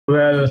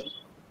Well,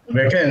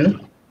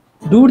 Vikin,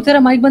 Dude, तेरा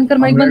mic बंद कर,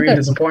 I'm mic बंद very कर.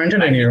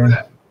 disappointed in you.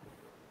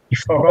 You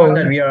forgot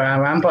that we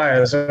are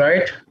vampires,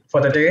 right?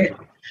 For the day.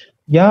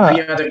 Yeah,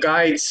 We are the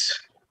guides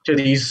to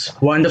these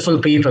wonderful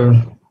people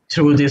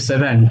through this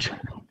event.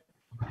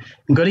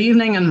 Good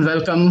evening and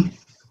welcome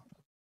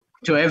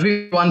to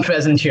everyone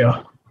present here.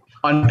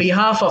 On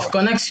behalf of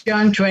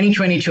Connexion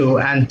 2022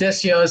 and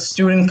this year's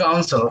Student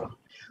Council,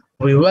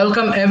 we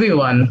welcome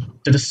everyone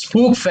to the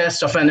Spook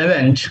Fest of an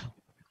event,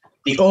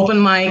 the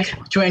Open Mic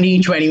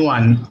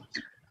 2021.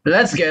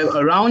 Let's give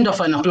a round of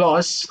an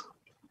applause.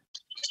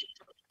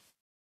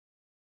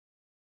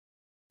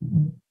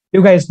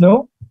 you guys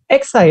know,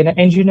 XI in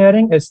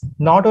engineering is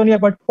not only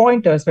about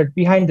pointers, but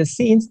behind the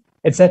scenes,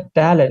 it's a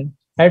talent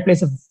that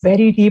plays a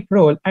very deep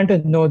role. And to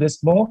know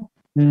this more,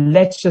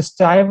 let's just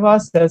dive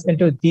ourselves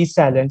into these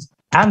talents.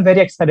 I'm very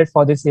excited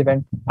for this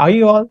event. Are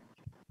you all?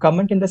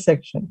 Comment in the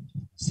section.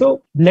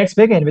 So let's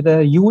begin with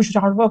a huge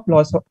round of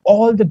applause for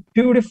all the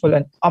beautiful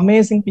and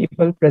amazing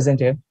people present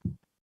here.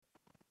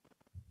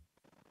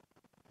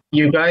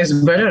 You guys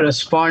better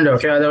respond,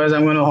 okay? Otherwise,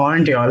 I'm going to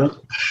haunt y'all.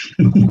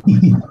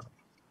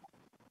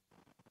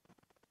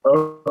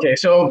 Okay,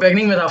 so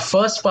beginning with our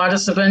first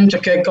participant to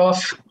kick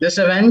off this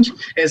event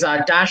is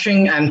our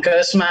dashing and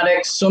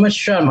charismatic Sumit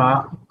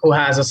Sharma, who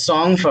has a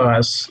song for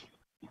us.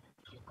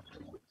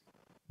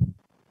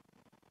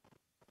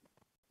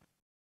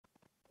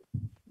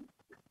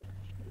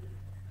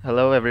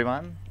 Hello,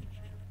 everyone.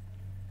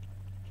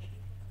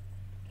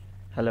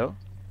 Hello.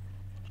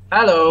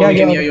 Hello, Yeah, we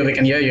can yeah. hear you, we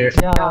can hear you.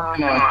 Yeah,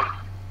 Come on.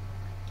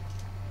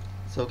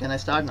 So can I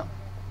start now?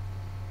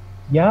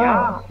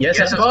 yeah. Yes,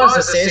 of course,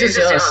 the stage is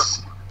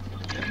yours.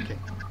 Okay.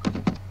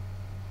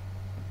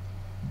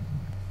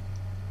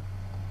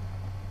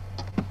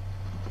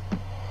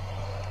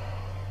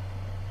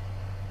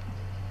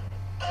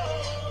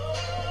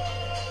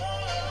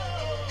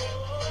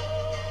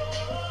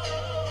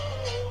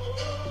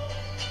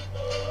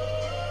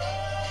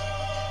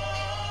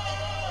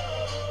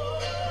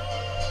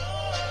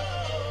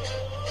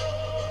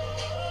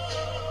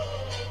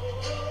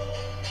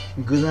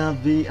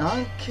 गुलाबी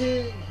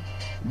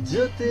आंखें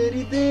जो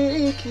तेरी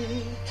देखी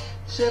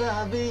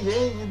शराबी ये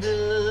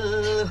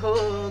दिल हो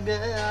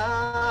गया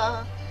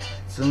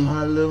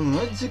संभालो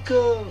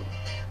मुझको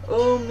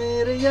ओ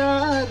मेरे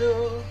यारो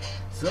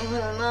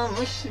संभलना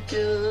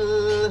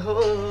मुश्किल हो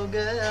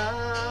गया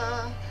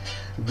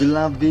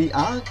गुलाबी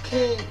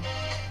आंखें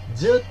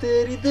जो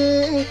तेरी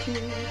देखी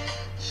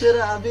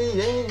शराबी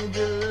ये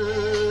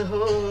दिल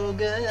हो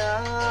गया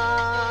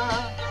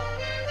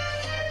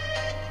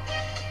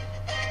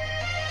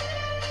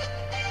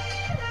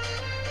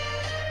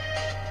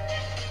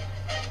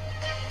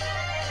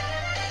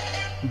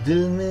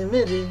दिल में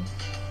मेरे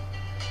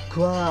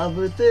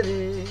ख्वाब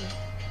तेरे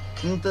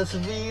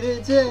तस्वीर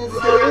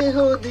जैसे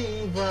हो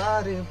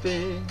दीवार पे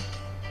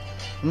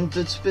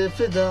तुझ पे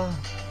फिदा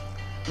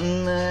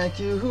मैं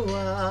क्यों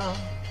हुआ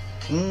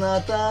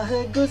नाता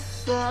है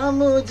गुस्सा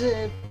मुझे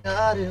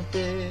प्यार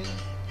पे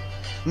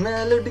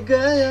मैं लुट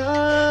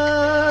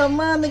गया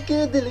मान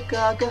के दिल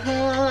का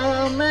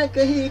कहा मैं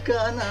कहीं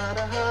का ना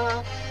रहा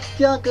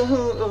क्या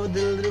कहूँ ओ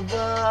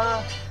दिलरुबा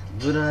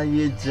बुरा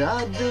ये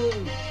जादू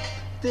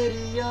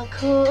तेरी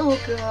आँखों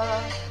का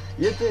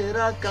ये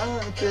तेरा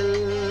कातिल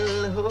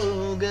हो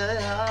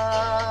गया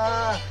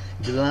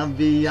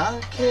गुलाबी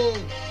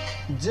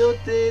आँखें जो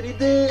तेरी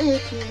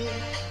देखी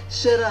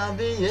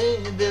शराबी ये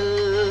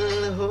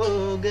दिल हो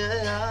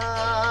गया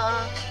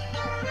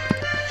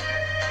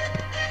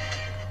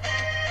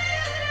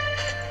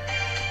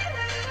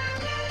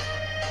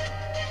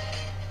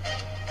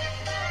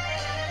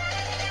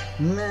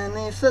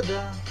मैंने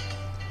सदा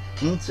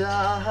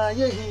चाहा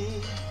यही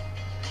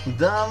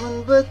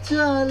दामन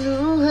बचा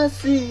लूं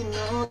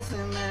हसीनों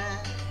से मैं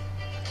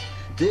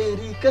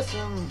तेरी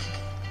कसम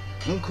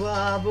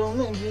ख्वाबों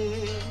में भी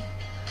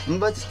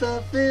बचता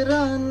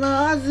फिरा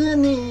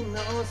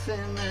नाज़नीनों से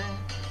मैं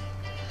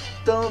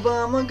तौबा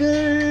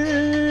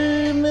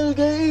मगर मिल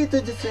गई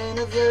तुझसे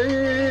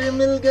नजर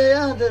मिल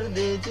गया दर्द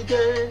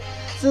जिगर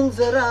सुन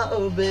जरा ओ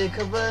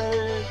बेखबर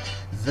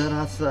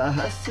जरा सा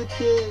हंस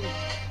के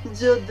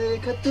जो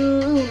देखा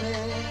तूने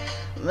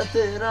मैं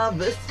तेरा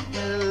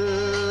बिस्मिल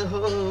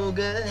हो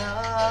गया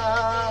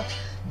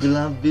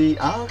गुलाबी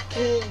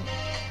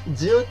आंखें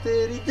जो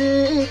तेरी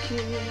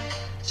देखी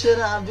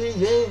शराबी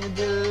ये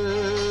दिल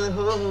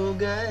हो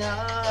गया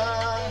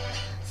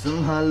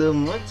संभालो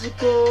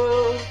मुझको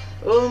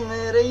ओ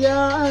मेरे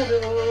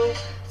यारो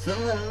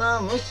संभलना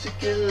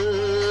मुश्किल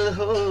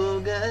हो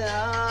गया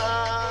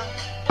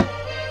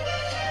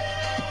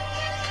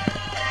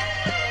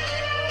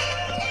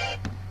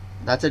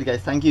That's it,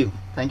 guys. Thank you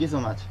so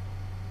much.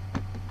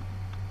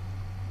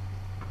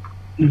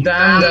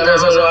 Damn, that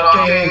was a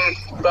rocking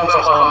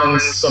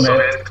performance,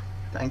 Sumit.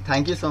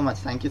 Thank you so much.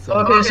 Okay, so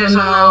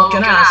now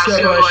can I ask you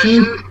a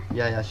question?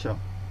 Yeah, sure.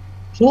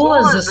 Who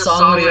was this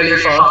song really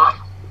for?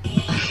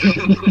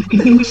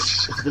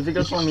 It's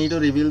difficult for me to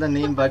reveal the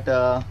name, but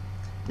yeah,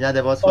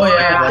 there was. Oh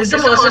yeah, is the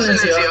person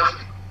is here?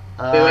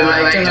 We would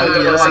like to know if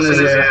the person is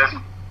here.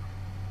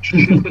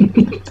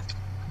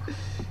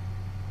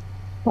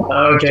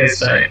 Okay,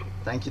 sir.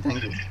 Thank you,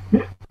 thank you.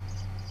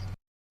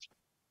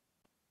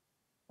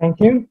 Thank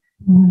you.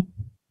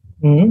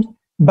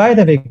 By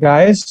the way,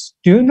 guys,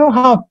 do you know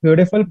how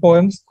beautiful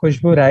poems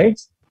Khushbu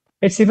writes?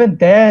 It's even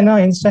there in her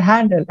Insta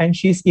handle, and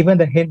she's even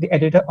the Hindi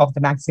editor of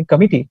the magazine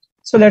committee.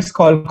 So let's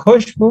call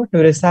Khushbu to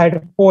recite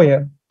a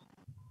poem.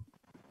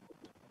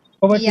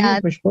 Over to you, Yeah,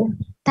 Khushbu.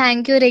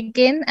 thank you,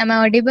 Rikin. Am I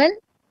audible?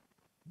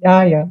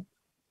 Yeah.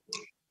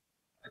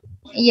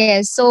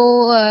 Yes.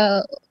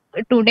 So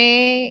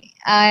today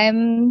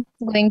I'm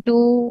going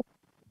to.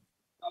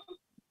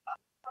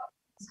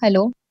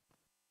 Hello.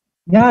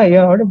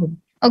 Yeah, audible.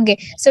 Okay.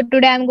 So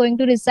today I'm going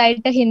to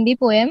recite a Hindi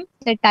poem.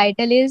 The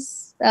title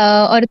is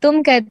और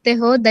तुम कहते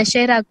हो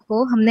दशहरा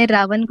को हमने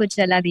रावण को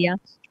जला दिया.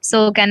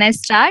 So can I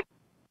start?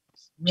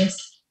 Yes.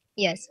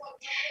 Yes.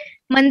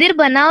 मंदिर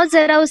बनाओ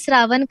जरा उस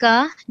रावण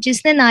का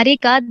जिसने नारी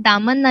का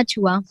दामन न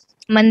छुआ.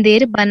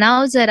 मंदिर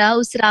बनाओ जरा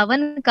उस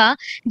रावण का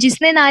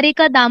जिसने नारी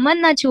का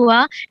दामन न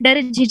छुआ.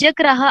 डर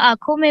झिझक रहा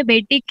आंखों में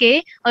बेटी के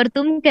और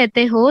तुम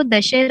कहते हो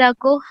दशहरा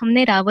को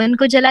हमने रावण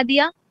को जला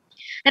दिया.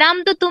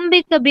 राम तो तुम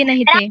भी कभी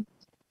नहीं थे.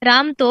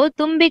 राम तो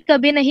तुम भी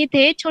कभी नहीं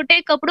थे. छोटे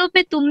कपड़ों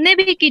पे तुमने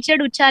भी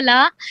कीचड़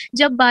उछाला.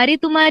 जब बारी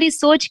तुम्हारी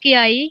सोच की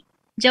आई.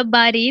 जब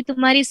बारी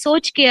तुम्हारी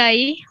सोच के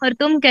आई और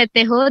तुम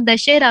कहते हो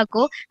दशहरा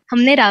को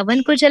हमने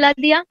रावण को जला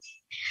दिया.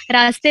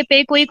 रास्ते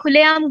पे कोई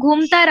खुलेआम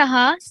घूमता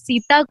रहा.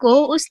 सीता को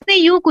उसने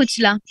यूं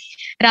कुचला.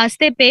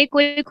 रास्ते पे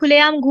कोई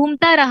खुलेआम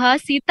घूमता रहा.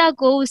 सीता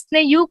को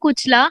उसने यूं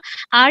कुचला.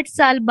 8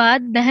 साल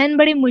बाद दहन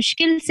बड़ी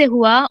मुश्किल से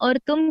हुआ और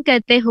तुम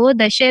कहते हो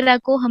दशहरा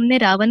को हमने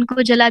रावण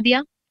को जला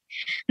दिया.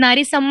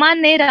 नारी सम्मान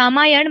ने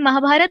रामायण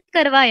महाभारत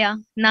करवाया.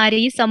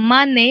 नारी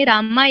सम्मान ने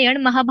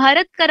रामायण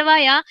महाभारत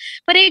करवाया.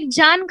 पर एक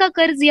जान का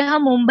कर्ज यहाँ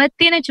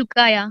मोमबत्ती ने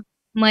चुकाया.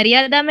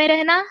 मर्यादा में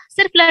रहना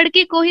सिर्फ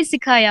लड़की को ही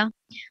सिखाया.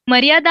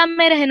 मर्यादा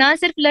में रहना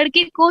सिर्फ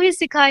लड़की को ही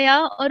सिखाया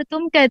और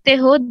तुम कहते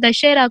हो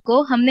दशहरा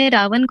को हमने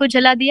रावण को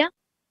जला दिया.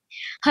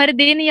 हर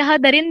दिन यह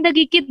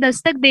दरिंदगी की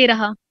दस्तक दे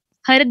रहा.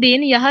 हर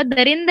दिन यह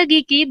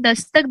दरिंदगी की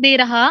दस्तक दे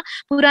रहा.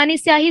 पुरानी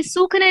स्याही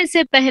सूखने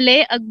से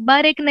पहले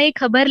अखबार एक नई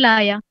खबर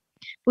लाया.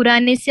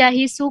 पुरानी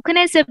स्याही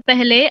सूखने से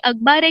पहले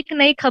अखबार एक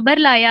नई खबर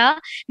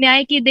लाया.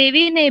 न्याय की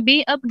देवी ने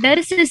भी अब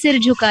डर से सिर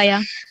झुकाया.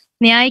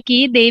 न्याय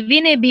की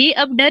देवी ने भी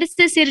अब डर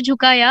से सिर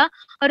झुकाया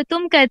और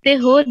तुम कहते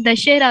हो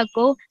दशहरा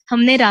को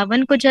हमने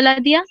रावण को जला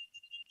दिया.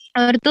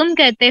 और तुम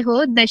कहते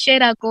हो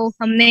दशहरा को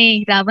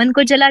हमने रावण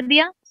को जला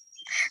दिया.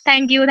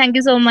 Thank you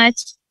so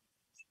much.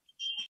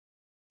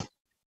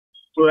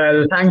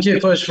 Well, thank you,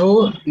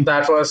 Khushbu.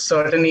 That was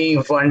certainly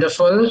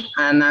wonderful.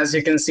 And as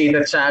you can see,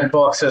 the chat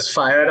box is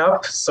fired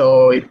up.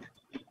 So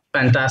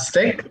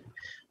fantastic.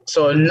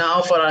 So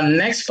now for our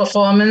next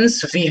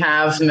performance, we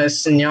have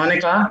Miss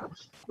Nyonika.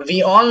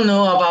 We all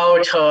know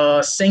about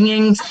her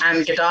singing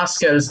and guitar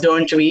skills,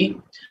 don't we?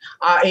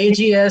 Our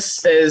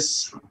AGS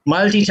is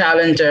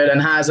multi-talented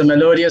and has a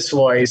melodious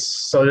voice.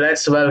 So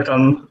let's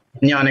welcome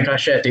Nyonika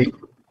Shetty.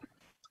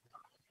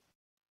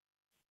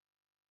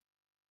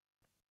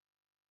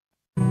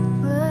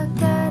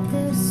 Look at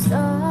the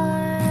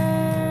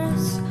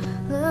stars,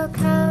 look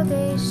how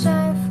they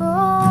shine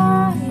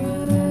for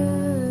you,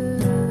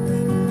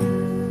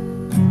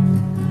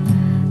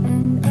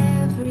 and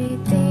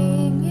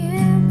everything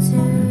you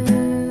do,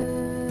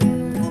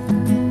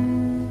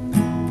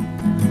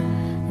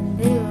 and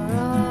they were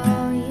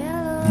all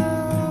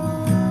yellow.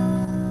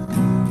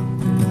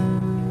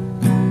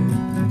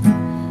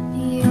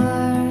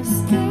 Your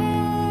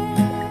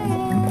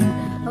skin,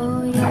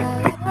 oh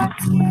yeah,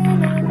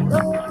 skin and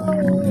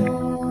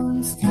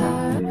bones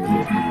turn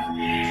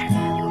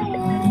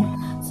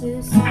to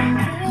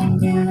something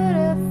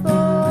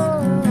beautiful.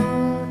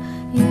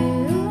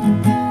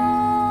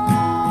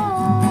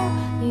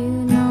 You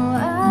know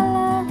I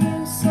love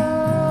you so.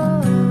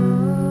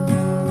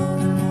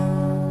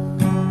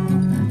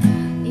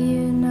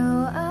 You know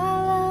I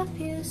love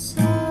you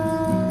so.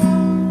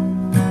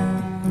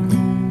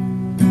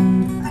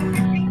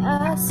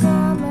 I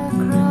saw me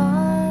cry.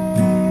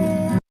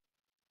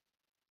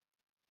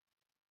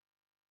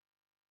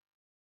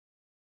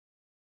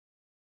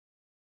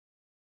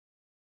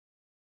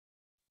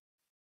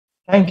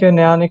 Thank you,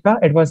 Nyanika.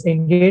 It was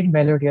indeed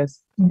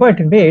melodious. But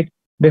wait,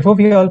 before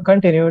we all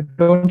continue,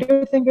 don't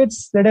you think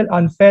it's a little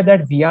unfair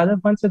that we are the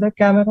ones with the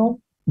camera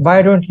on?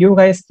 Why don't you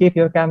guys keep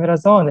your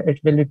cameras on? It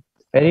will be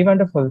very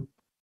wonderful.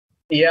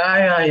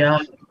 Yeah.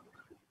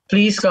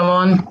 Please come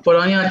on, put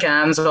on your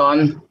cams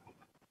on.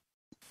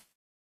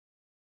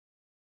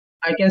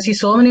 I can see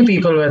so many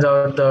people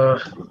without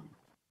the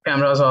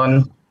cameras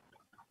on.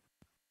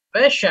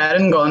 Where's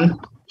Sharon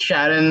gone?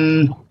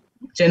 Sharon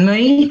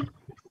Chinmay?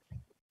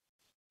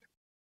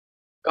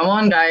 Come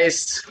on,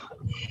 guys.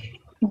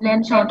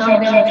 Glenn, shout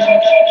out there.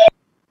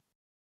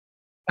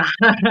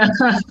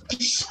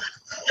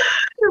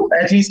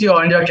 At least you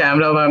on your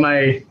camera by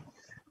my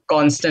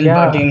constant Yeah.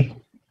 bugging.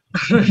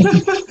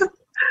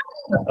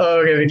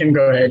 Okay, we can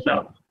go ahead now.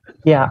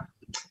 Yeah.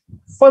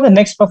 For the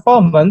next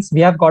performance,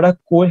 we have got a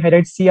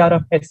cool-headed CR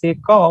of SA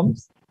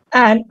Comms,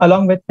 and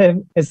along with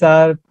him is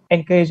our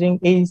encouraging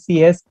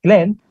ACS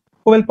Glenn,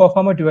 who will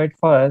perform a duet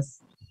for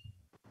us.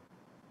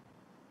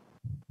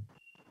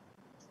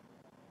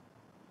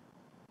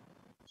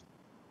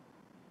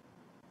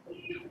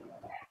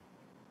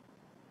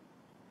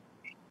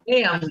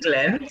 Hey, I'm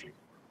Glenn.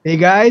 Hey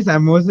guys,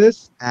 I'm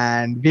Moses,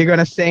 and we're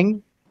gonna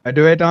sing a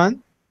duet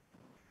on.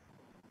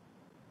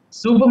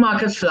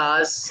 Supermarket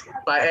Flowers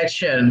by Ed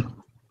Sheeran.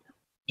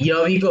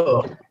 Here we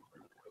go.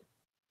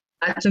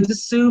 I took the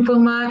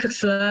supermarket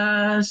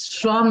flowers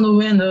from the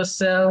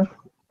windowsill.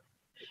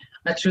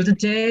 I threw the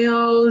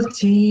day-old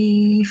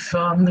tea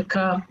from the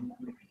cup.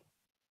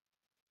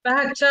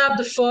 Backed up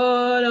the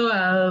photo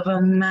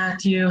album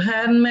Matthew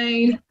had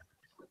made.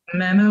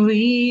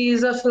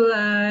 Memories of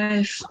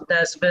life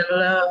that's been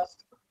loved.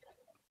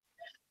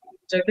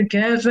 Took the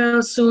get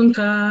well soon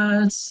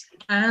cards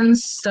and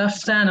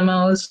stuffed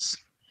animals.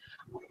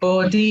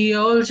 Poured the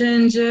old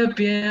ginger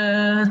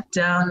beer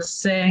down the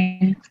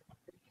sink.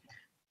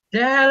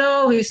 Dad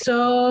always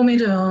told me,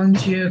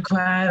 don't you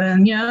cry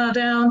when you're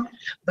down.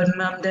 But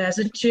Mom, there's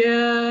a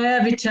tear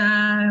every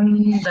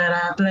time that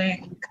I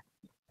blink.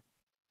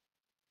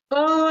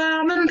 Oh,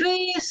 I'm in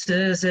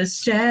pieces,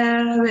 it's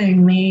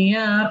tearing me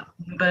up.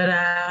 But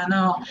I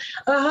know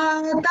a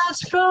heart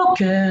that's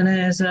broken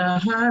is a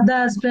heart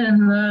that's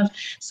been loved.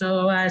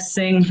 So I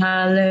sing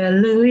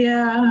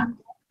hallelujah.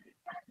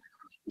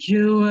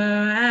 You were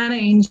an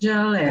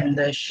angel in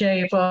the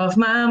shape of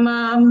my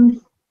mom.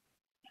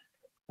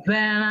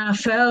 When I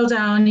fell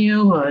down,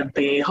 you would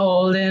be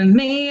holding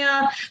me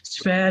up.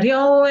 Spread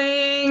your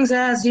wings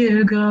as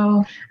you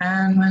go.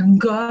 And when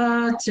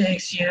God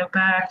takes you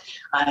back,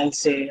 I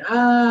say,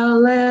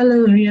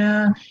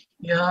 hallelujah,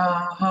 you're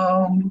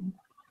home.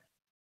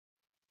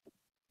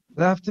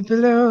 Love the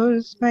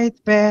pillows, made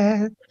the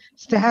bed,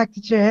 stacked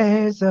the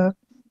chairs up,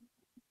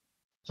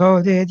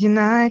 folded your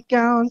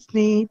nightgowns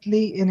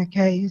neatly in a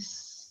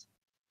case.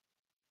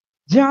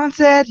 John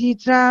said he'd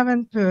drive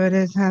and put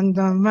his hand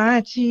on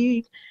my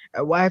cheek.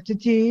 I wiped a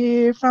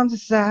tear from the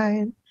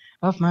side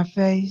of my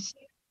face.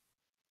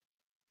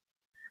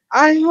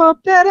 I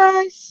hope that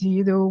I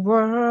see the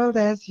world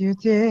as you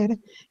did,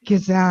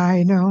 'cause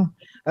I know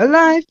a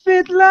life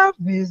with love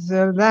is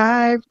a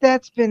life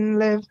that's been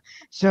lived.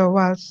 So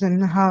I'll sing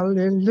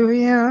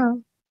hallelujah.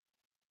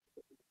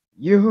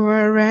 You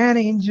were an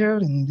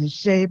angel in the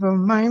shape of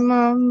my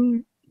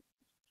mom.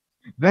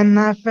 When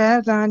I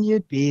fell down,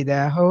 you'd be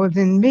there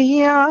holding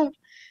me up.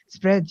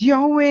 Spread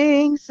your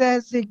wings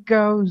as it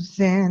goes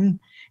in.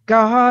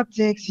 God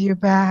takes you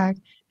back.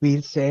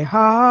 We'll say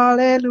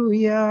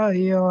hallelujah,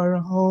 you're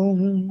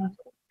home.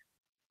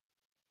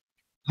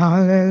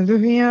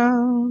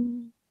 Hallelujah.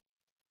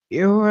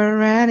 You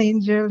were an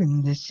angel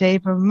in the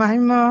shape of my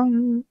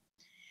mom.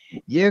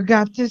 You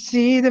got to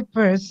see the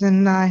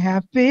person I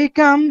have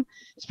become.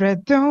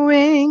 Spread the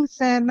wings,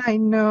 and I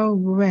know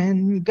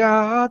when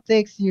God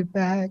takes you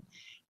back,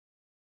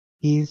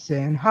 He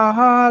said,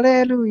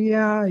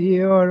 hallelujah,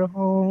 you're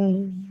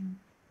home.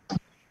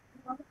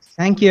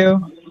 Thank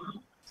you.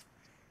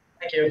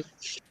 Thank you.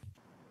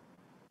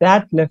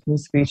 That left me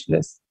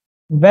speechless.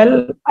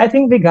 Well, I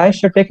think the guys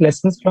should take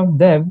lessons from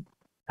them,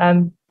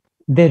 and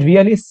they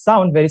really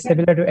sound very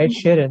similar to Ed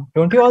Sheeran.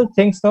 Don't you all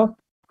think so?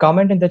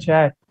 Comment in the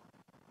chat.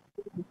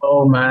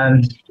 Oh,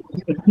 man.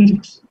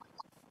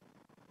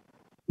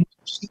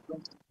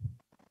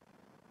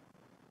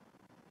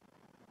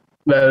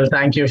 Well,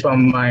 thank you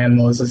from my and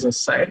Moses'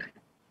 side.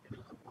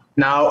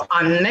 Now,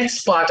 our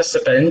next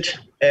participant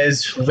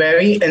is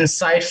very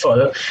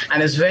insightful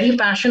and is very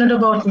passionate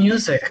about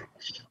music.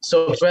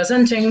 So,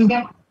 presenting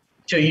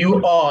to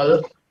you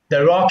all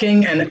the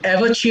rocking and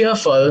ever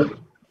cheerful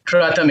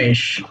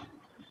Prathamesh.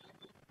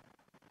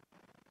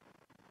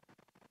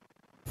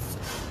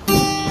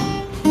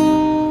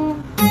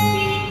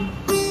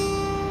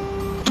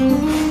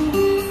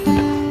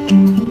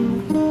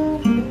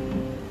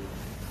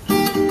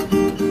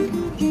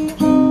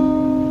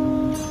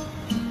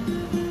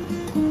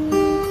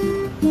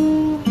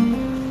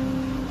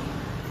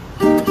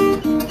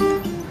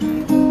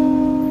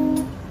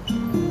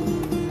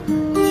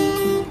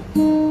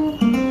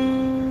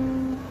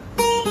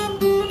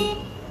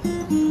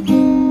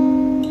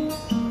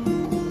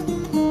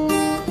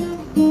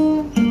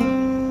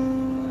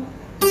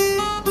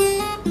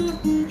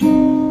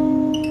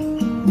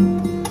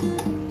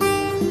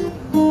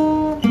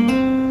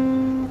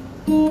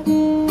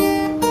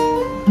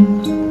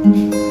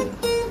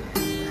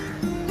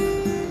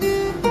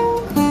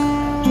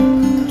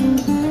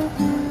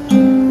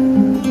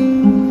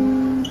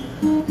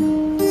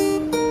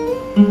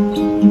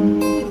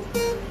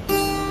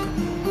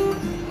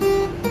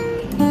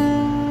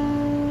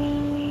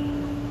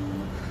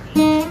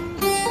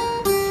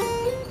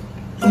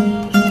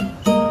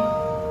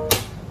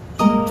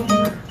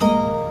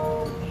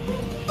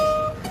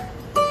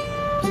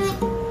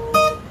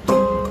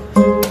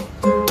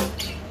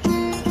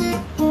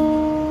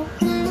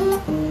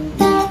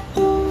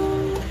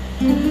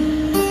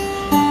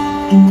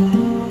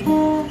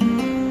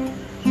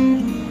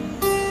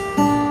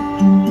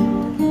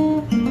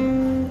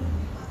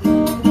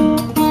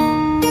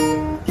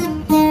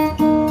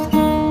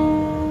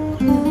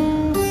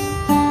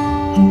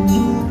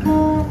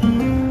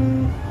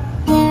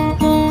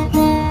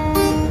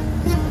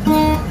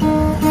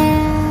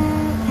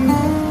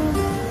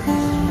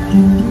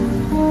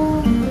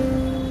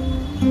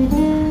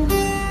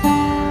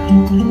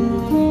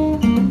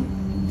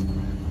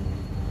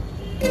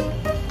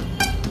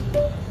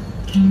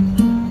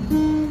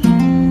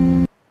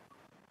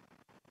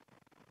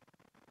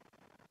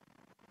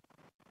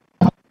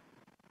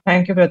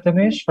 Thank you,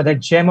 Prathamesh, for that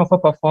gem of a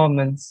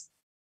performance.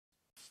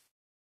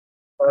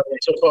 Okay,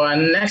 so for our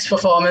next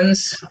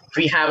performance,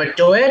 we have a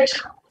duet.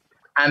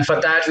 And for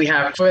that, we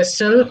have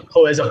Crystal,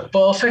 who is a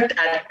perfect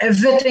at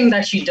everything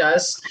that she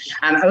does.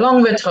 And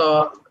along with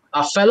her,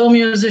 a fellow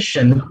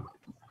musician,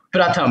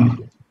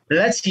 Pratham.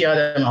 Let's hear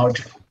them out.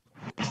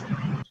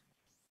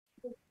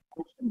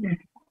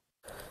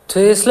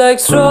 Tastes like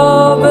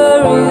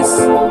strawberries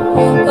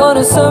on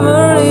a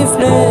summer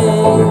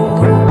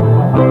evening,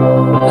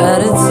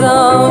 and it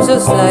sounds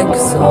just like a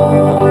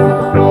song.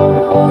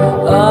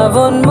 I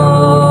want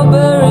more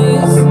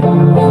berries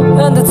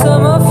and the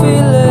summer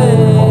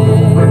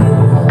feeling.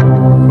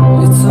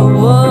 It's so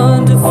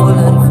wonderful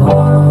and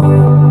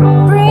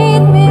fun.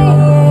 Breathe me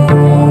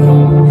in,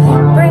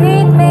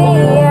 breathe me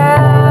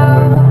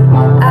out.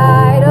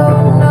 I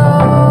don't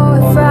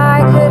know if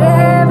I could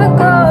ever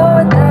go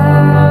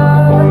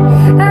without.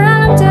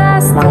 I'm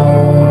just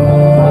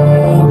thinking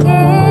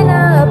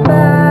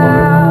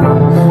about.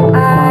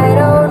 I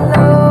don't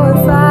know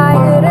if I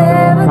could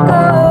ever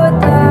go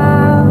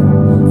without.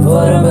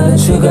 Watermelon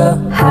sugar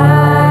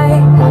High,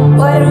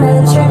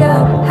 watermelon sugar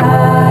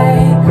high,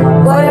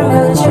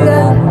 watermelon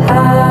sugar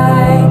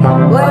high,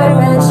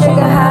 watermelon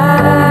sugar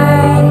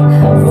high,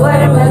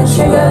 watermelon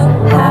sugar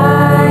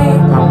high,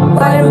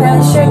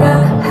 watermelon sugar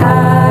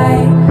high,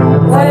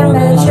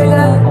 watermelon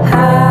sugar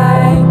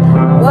high,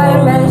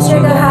 watermelon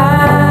sugar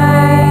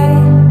high.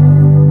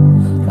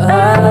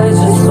 I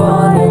just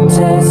wanna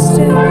taste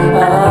it.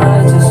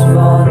 I just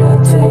wanna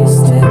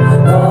taste it.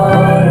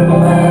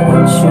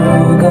 Watermelon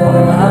sugar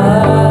high.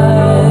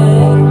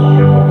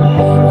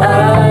 I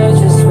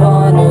just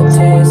wanna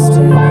taste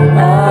it.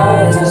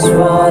 I just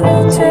wanna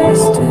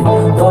taste it.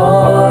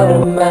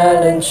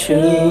 Watermelon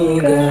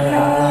sugar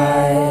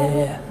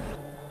high.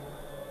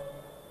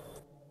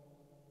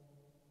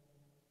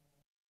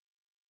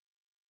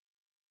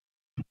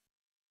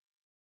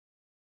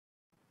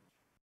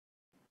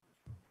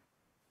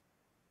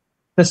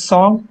 The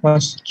song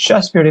was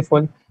just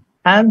beautiful,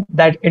 and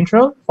that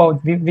intro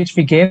which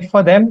we gave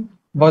for them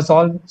was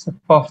also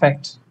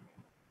perfect.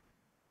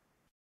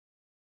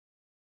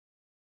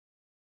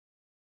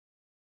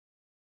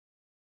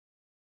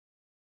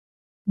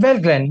 Well,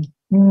 Glenn,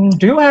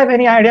 do you have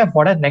any idea of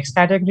what our next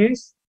category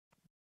is?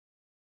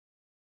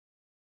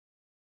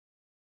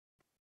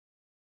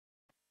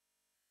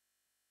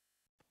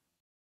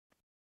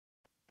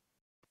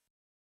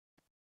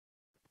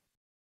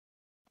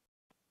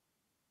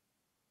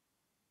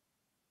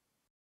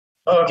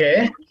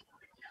 Okay.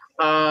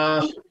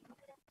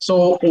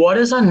 So what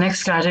is our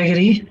next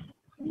category?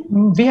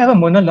 We have a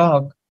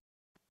monologue.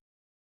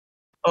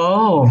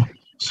 Oh,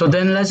 so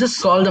then let's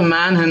just call the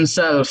man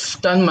himself,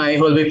 Tanmay,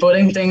 who will be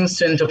putting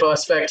things into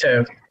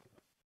perspective.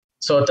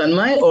 So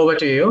Tanmay, over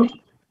to you.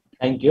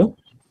 Thank you.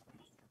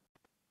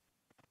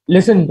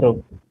 Listen,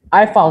 bro.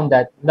 I found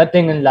that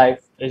nothing in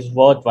life is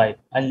worthwhile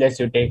unless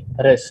you take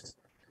risks.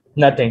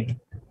 Nothing.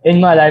 In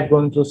my life,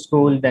 going through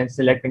school, then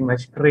selecting my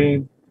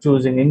stream,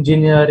 choosing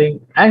engineering,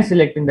 and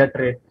selecting the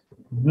trade,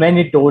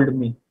 many told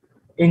me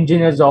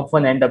engineers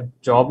often end up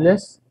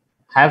jobless,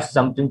 have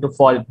something to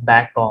fall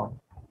back on.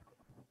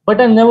 But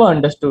I never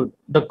understood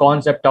the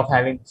concept of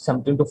having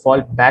something to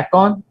fall back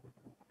on.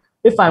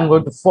 If I'm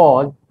going to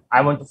fall, I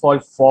want to fall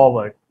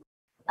forward.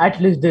 At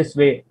least this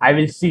way, I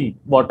will see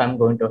what I'm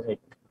going to hit.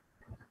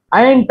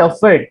 I ain't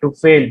afraid to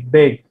fail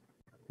big,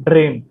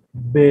 dream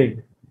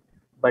big.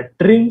 But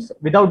dreams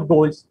without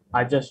goals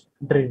are just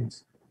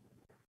dreams.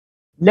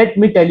 Let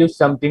me tell you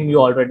something you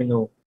already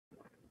know.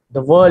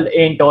 The world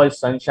ain't all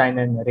sunshine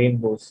and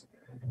rainbows.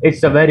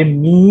 It's a very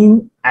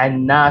mean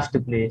and nasty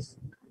place.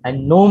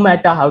 And no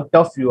matter how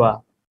tough you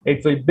are,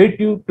 it will beat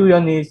you to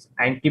your knees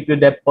and keep you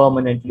there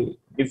permanently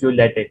if you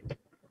let it.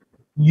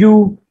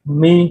 You,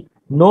 me,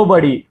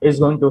 nobody is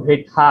going to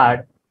hit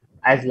hard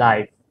as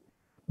life.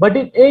 But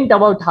it ain't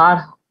about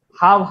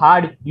how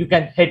hard you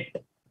can hit.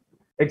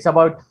 It's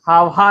about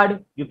how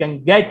hard you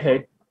can get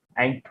hit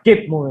and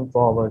keep moving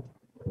forward.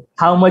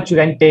 How much you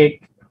can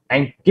take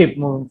and keep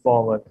moving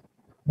forward.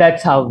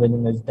 That's how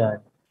winning is done.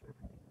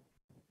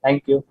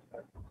 Thank you.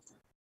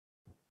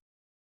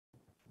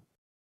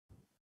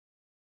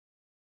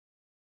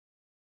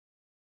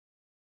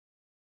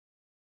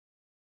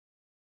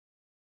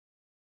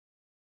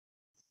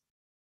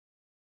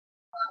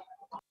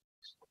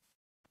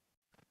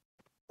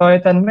 Sorry,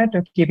 Tanmay,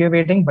 to keep you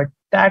waiting, but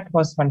that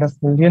was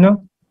wonderful.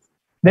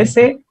 They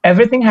say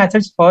everything has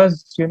its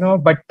first,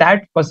 but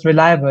that was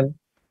reliable.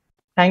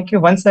 Thank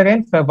you once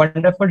again for a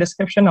wonderful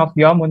description of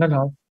your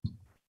monologue.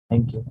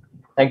 Thank you.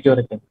 Thank you,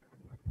 Ritin.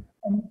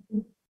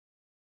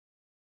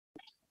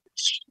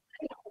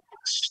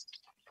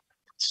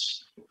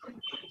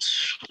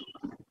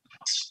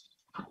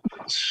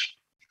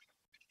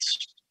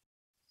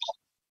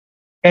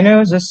 Can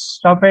you just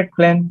stop it,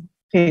 Glenn?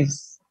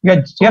 Please. You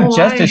have Oh,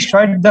 just why?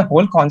 destroyed the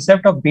whole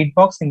concept of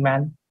beatboxing,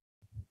 man.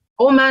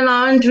 Oh man,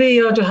 aren't we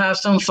here to have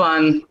some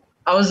fun?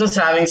 I was just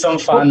having some Oh,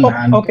 fun,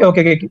 man.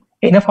 okay.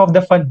 Enough of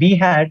the fun we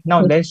had.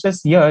 Now let's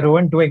just hear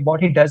Rowan doing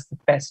what he does the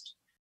best.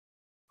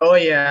 Oh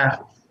yeah,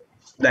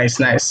 nice.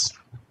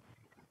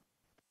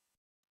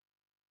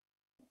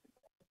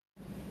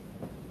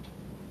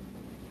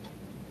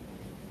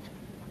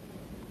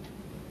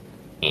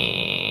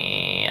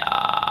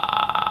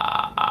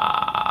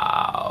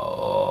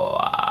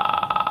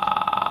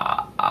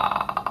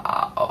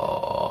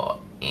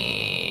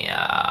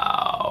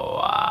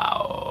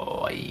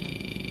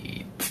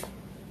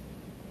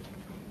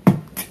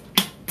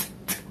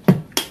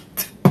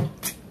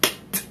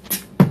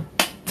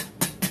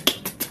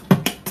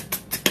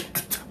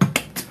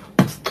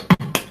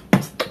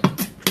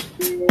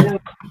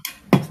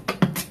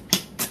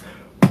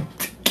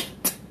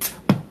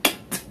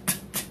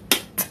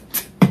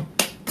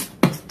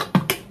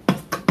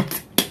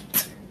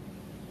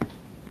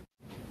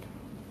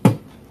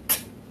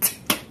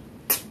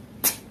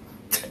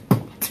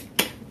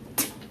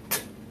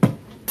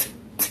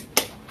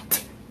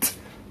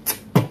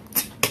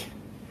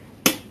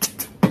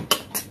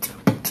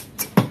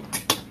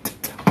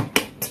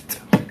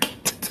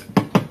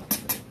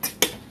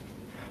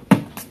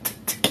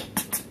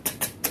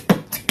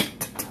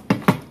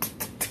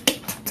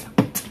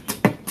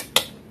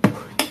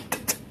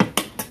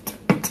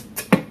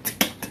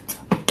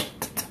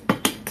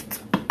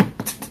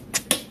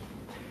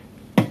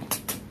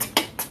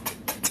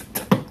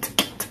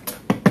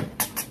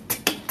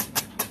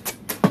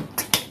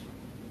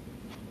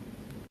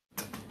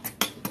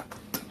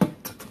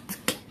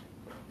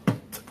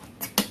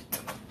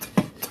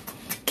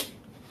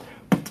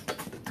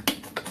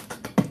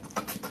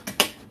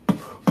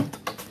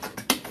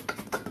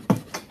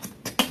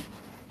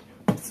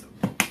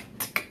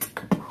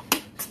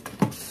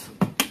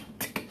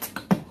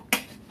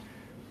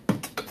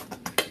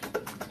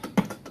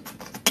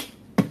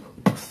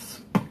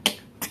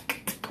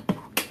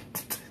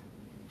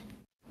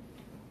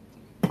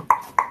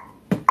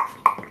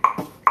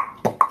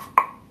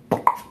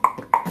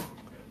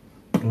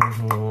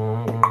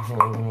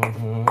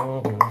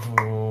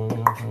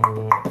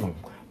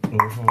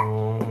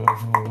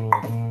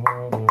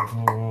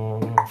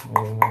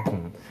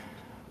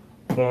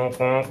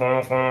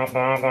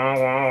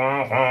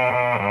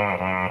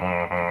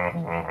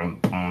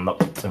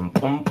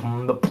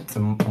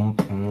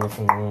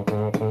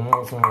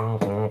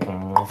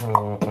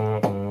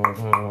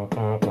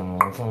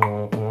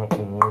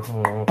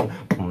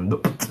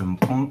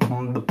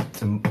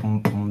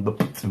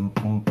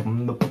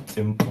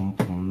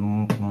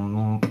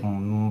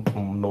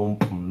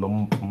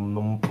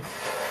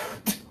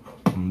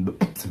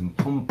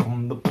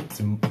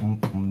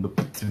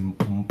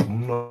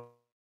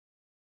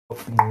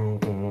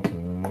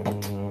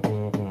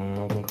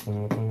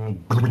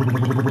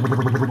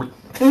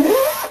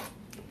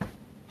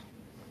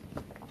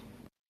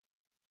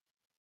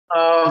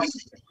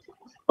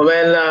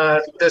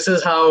 This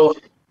is how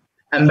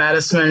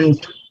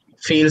embarrassment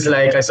feels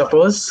like, I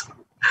suppose.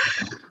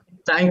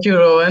 Thank you,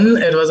 Rowan.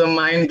 It was a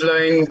mind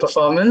blowing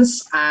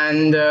performance,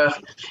 and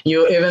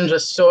you even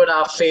restored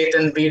our faith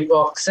in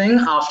beatboxing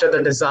after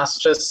the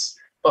disastrous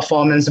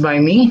performance by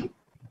me.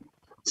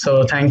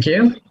 So, thank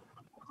you.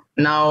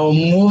 Now,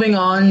 moving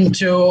on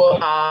to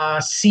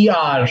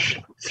CR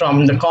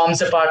from the comms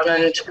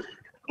department,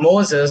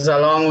 Moses,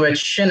 along with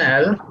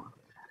Chanel.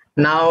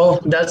 Now,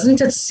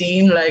 doesn't it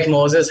seem like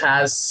Moses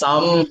has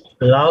some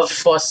love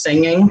for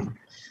singing?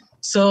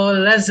 So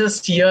let's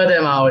just hear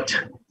them out.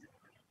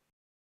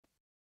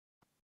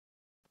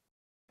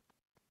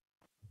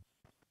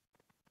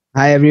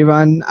 Hi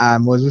everyone,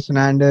 I'm Moses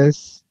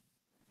Fernandez.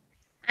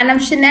 And I'm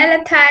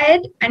Chanel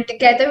Athiad, and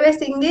together we're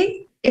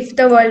singing If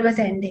the World Was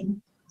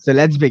Ending. So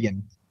let's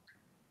begin.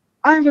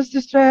 I was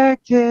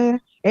distracted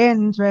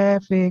in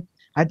traffic.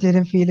 I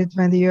didn't feel it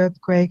when the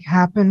earthquake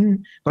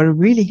happened, but it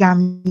really got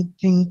me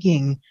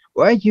thinking.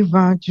 Were you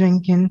out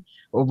drinking,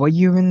 or were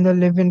you in the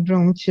living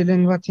room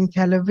chilling, watching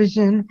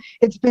television?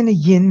 It's been a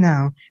year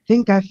now.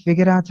 Think I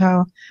figured out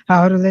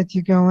how to let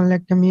you go and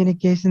let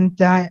communication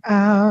die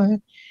out.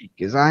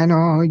 'Cause I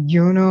know,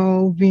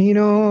 we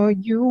know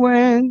you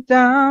went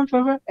down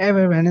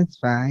forever and it's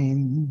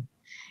fine.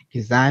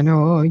 'Cause I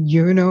know,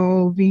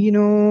 we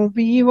know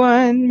we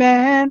weren't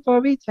meant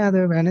for each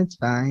other and it's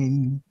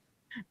fine.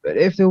 But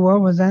if the war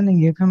was ending,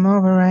 you come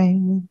over,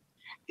 right?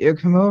 You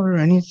come over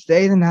and you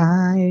stay the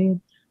night.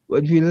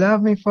 Would you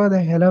love me for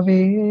the hell of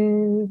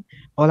it?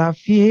 All our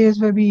fears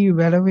would be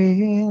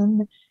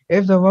irrelevant.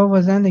 If the war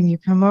was ending, you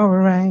come over,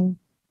 right?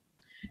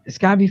 The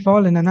sky be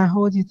falling and I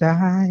hold you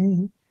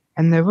tight.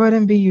 And there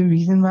wouldn't be a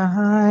reason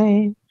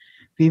why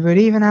we would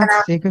even have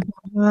to say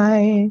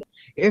goodbye.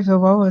 If the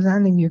war was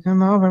ending, you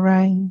come over,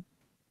 right?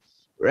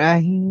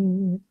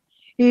 Right.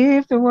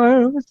 If the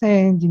world was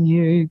ending,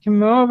 you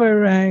come over,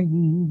 right?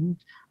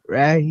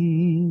 Right.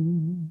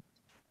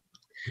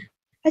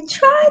 I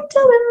tried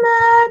to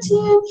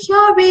imagine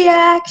your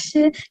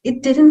reaction.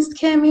 It didn't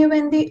scare me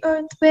when the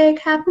earthquake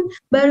happened,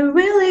 but it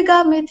really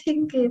got me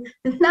thinking.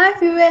 The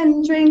night we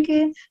went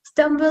drinking,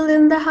 stumbled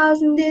in the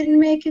house and didn't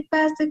make it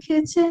past the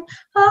kitchen.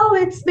 Oh,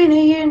 it's been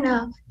a year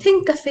now.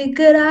 Think I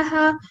figured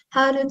out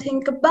how to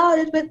think about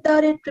it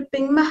without it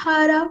ripping my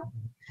heart out.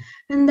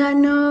 And I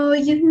know,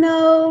 we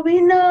know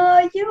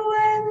you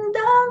went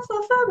down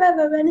for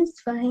forever and it's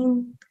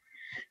fine.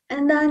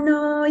 And I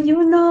know, we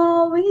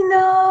know we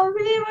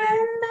were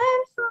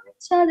meant for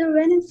each other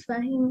and it's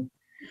fine.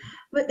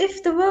 But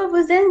if the world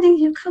was ending,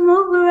 you come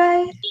over,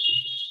 right?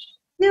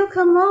 You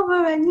come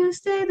over and you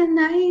stay the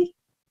night.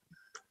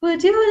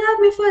 Would you love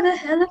me for the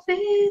hell of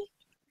it?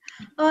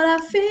 All our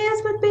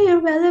fears would be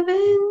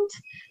irrelevant.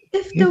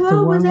 If the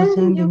world was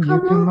ending, you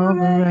come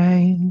over,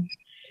 right?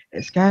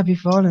 The sky be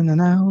falling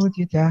and I hold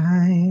you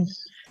tight.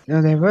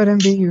 No, there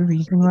wouldn't be a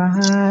reason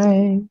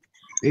why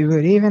we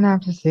would even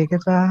have to say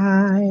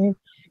goodbye.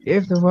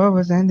 If the world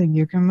was ending,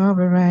 you come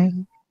over, right?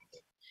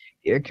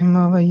 You come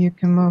over, you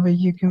come over,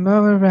 you come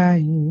over,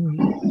 right?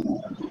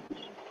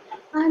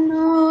 I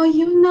know,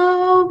 we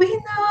know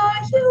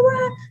you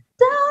were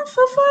down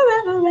for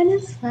forever and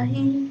it's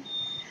fine.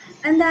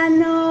 And I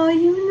know,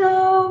 we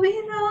were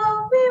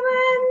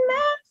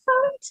meant for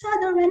each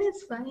other and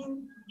it's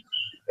fine.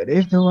 But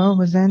if the world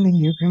was ending,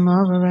 you come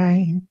over,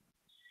 right?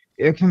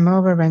 You come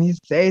over and you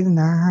stay the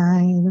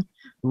night.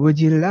 Would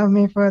you love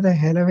me for the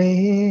hell of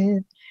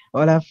it?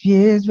 All our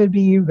fears would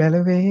be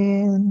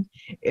irrelevant.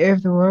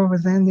 If the world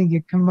was ending,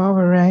 you come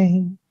over,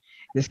 right?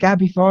 The sky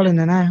be falling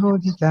and I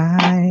hold you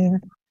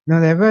tight. No,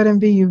 there wouldn't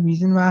be a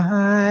reason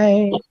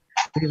why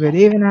we would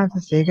even have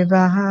to say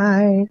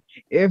goodbye.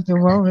 If the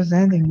world was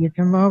ending, you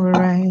come over,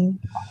 right?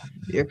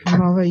 You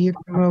come over, you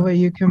come over,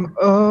 you come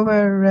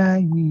over,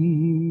 right?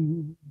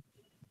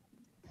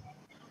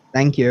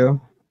 Thank you.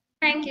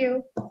 Thank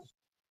you.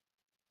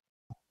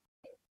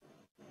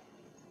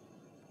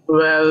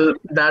 Well,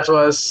 that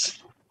was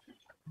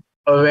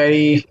a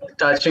very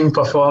touching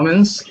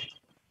performance.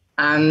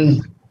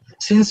 And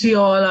since we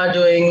all are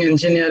doing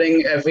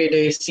engineering every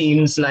day,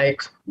 seems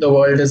like the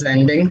world is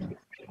ending.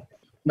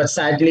 But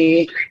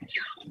sadly,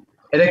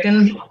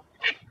 Ricken,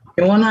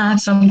 you want to add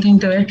something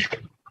to it?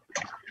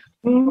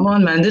 Come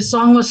on, man. This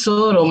song was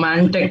so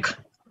romantic.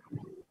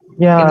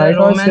 Yeah, इधर it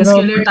was, romance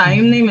के लिए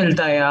time नहीं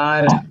मिलता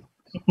यार.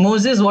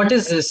 Moses, what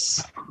is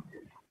this?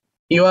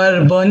 You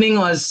are burning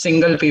us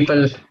single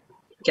people.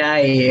 क्या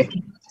है ये?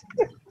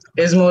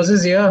 Is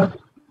Moses here?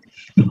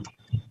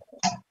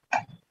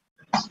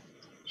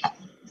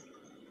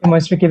 he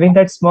must be giving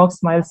that smoke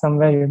smile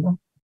somewhere.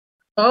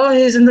 Oh,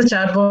 he's in the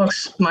chat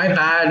box. My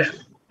bad.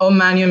 Oh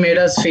man, you made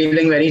us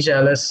feeling very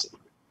jealous.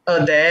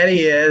 Oh, there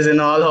he is in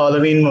all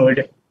Halloween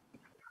mood.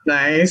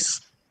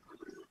 Nice.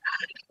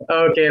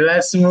 Okay,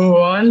 let's move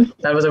on.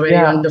 That was a very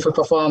Yeah. wonderful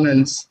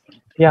performance.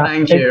 Yeah,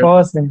 Thank it you.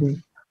 was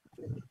indeed.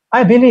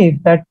 I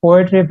believe that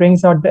poetry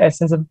brings out the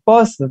essence of a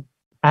person.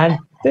 And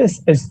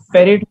this is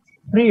very true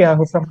of Priya,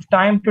 who from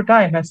time to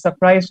time has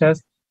surprised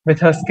us with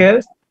her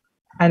skills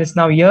and is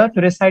now here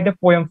to recite a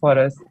poem for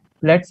us.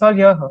 Let's all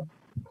hear her.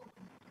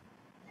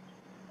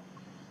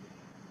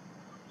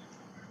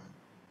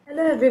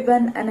 Hello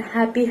everyone and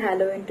happy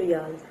Halloween to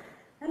y'all.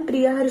 I'm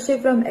Priya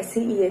Harshe from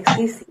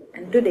SCEXTC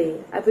and today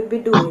I will be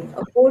doing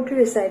a poetry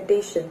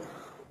recitation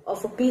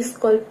of a piece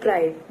called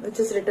Pride, which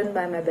is written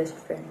by my best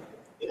friend.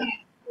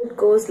 It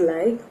goes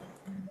like,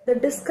 the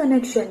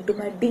disconnection to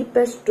my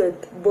deepest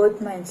truth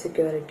birthed my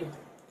insecurity.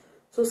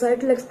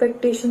 Societal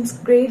expectations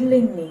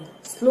cradling me,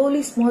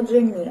 slowly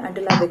smothering me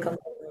until I become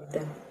one of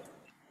them.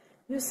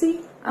 You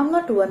see, I'm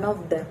not one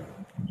of them.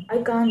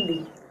 I can't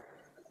be,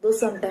 though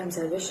sometimes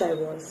I wish I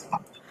was.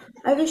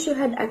 I wish you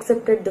had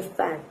accepted the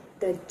fact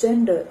that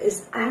gender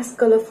is as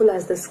colorful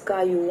as the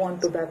sky you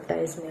want to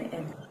baptize me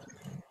in.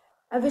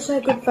 I wish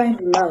I could find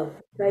love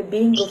by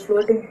being a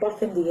floating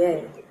puff in the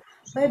air,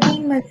 by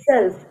being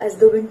myself as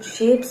the wind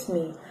shapes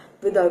me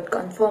without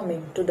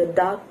conforming to the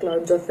dark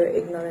clouds of your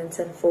ignorance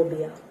and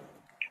phobia.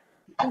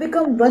 To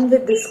become one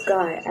with the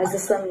sky as the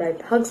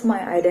sunlight hugs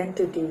my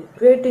identity,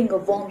 creating a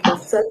warmth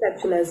of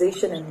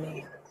self-actualization in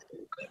me.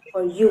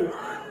 For you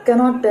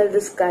cannot tell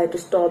the sky to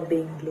stop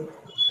being blue.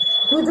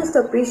 You just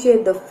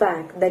appreciate the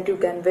fact that you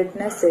can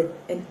witness it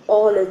in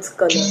all its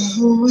colors,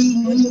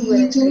 only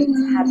when it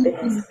means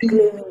happiness,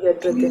 claiming your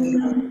truth in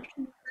glory.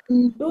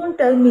 Don't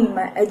tell me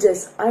my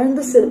edges aren't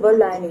the silver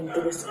lining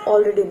to this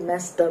already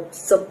messed up,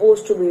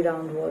 supposed to be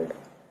round world.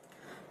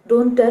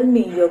 Don't tell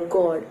me your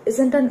God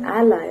isn't an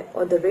ally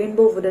or the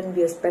rainbow wouldn't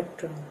be a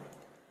spectrum.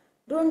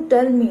 Don't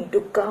tell me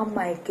to calm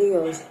my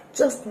chaos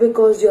just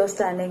because you're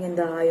standing in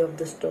the eye of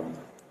the storm.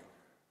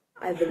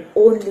 I will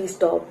only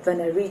stop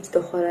when I reach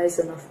the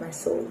horizon of my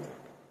soul.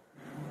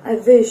 I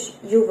wish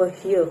you were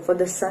here for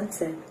the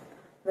sunset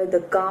where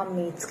the calm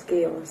meets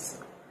chaos.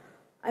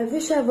 I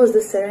wish I was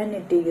the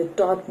serenity you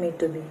taught me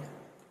to be.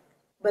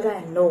 But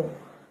I know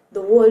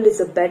the world is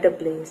a better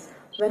place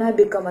when I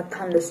become a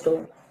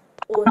thunderstorm.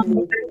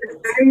 Only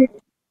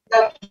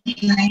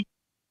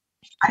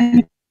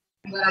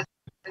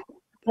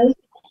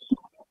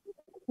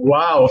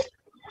Wow,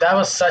 that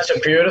was such a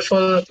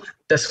beautiful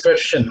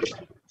description.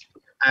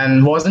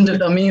 And wasn't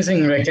it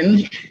amazing,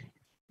 Reckon?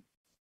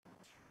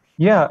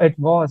 Yeah, it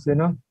was.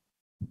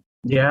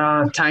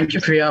 Yeah, thank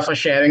you, Priya, for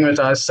sharing with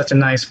us such a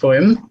nice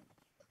poem.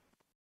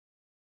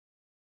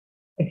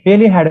 It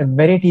really had a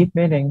very deep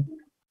meaning.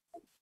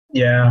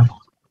 Yeah.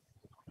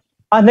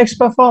 Our next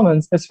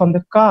performance is from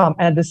the calm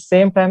and at the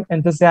same time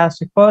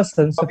enthusiastic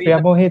person,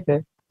 Supriya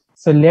Mohite.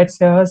 So let's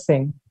hear her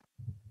sing.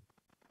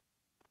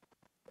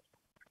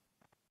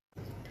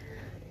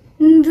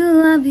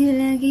 दुआ भी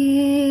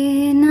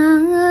लगे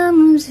ना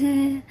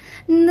मुझे,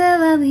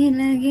 दवा भी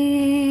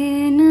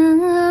लगे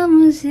ना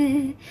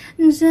मुझे,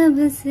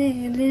 जब से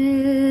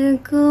दिल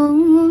को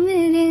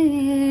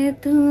मेरे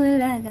तू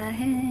लगा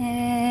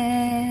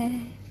है।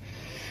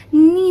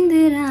 नींद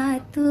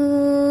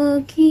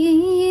रातों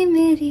की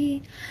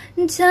मेरी,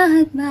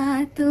 चाहत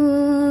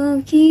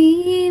बातों की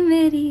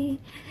मेरी,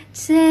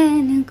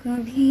 चैन को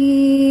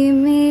भी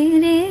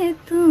मेरे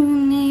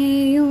तूने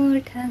यूं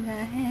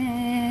ठगा है।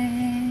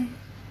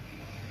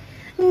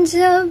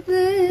 जब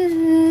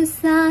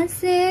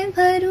सांसें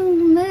भरूं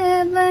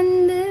मैं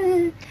बंद,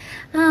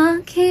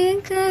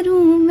 आंखें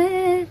करूं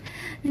मैं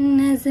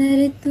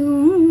नजर, तू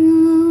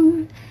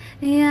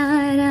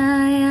यार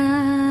आया,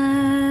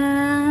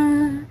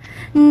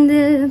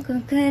 दिल को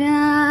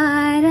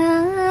करार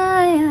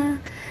आया,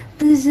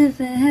 तुझ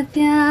पे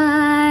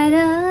प्यार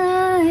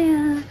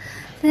आया,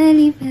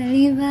 पहली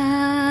पहली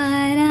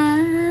बार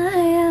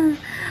आया,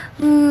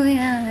 ओ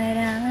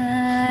यारा,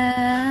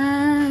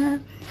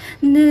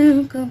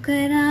 दिल को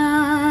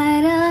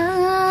करार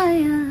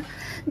आया,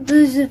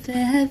 तुझ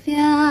पे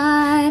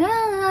प्यार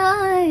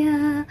आया,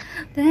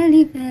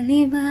 पहली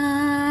पहली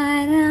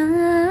बार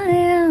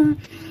आया,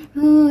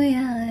 ओ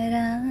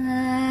यारा,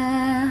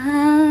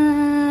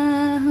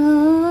 हो,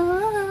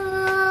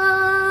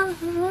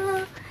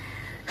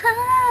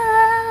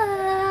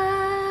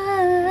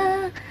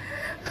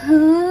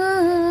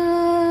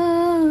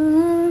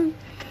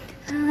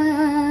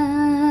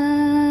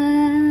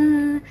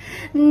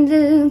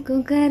 दिल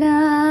को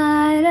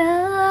करार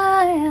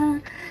आया,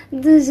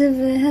 तुझ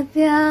पे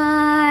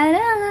प्यार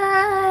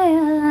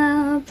आया,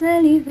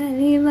 पहली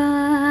पहली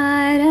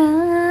बार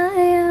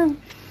आया,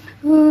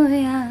 ओ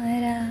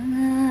यारा।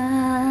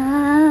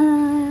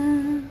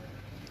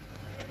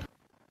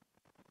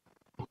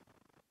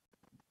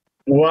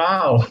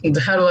 Wow,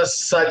 that was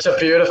such a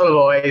beautiful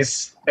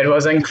voice. It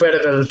was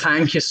incredible.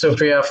 Thank you,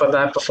 Supriya, for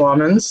that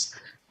performance.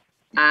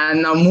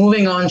 And now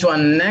moving on to our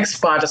next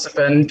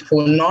participant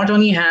who not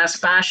only has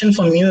passion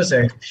for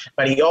music,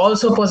 but he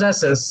also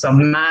possesses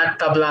some mad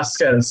tabla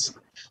skills.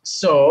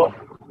 So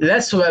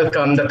let's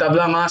welcome the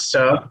tabla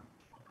master,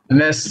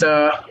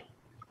 Mr.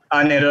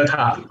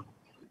 Aniruddha.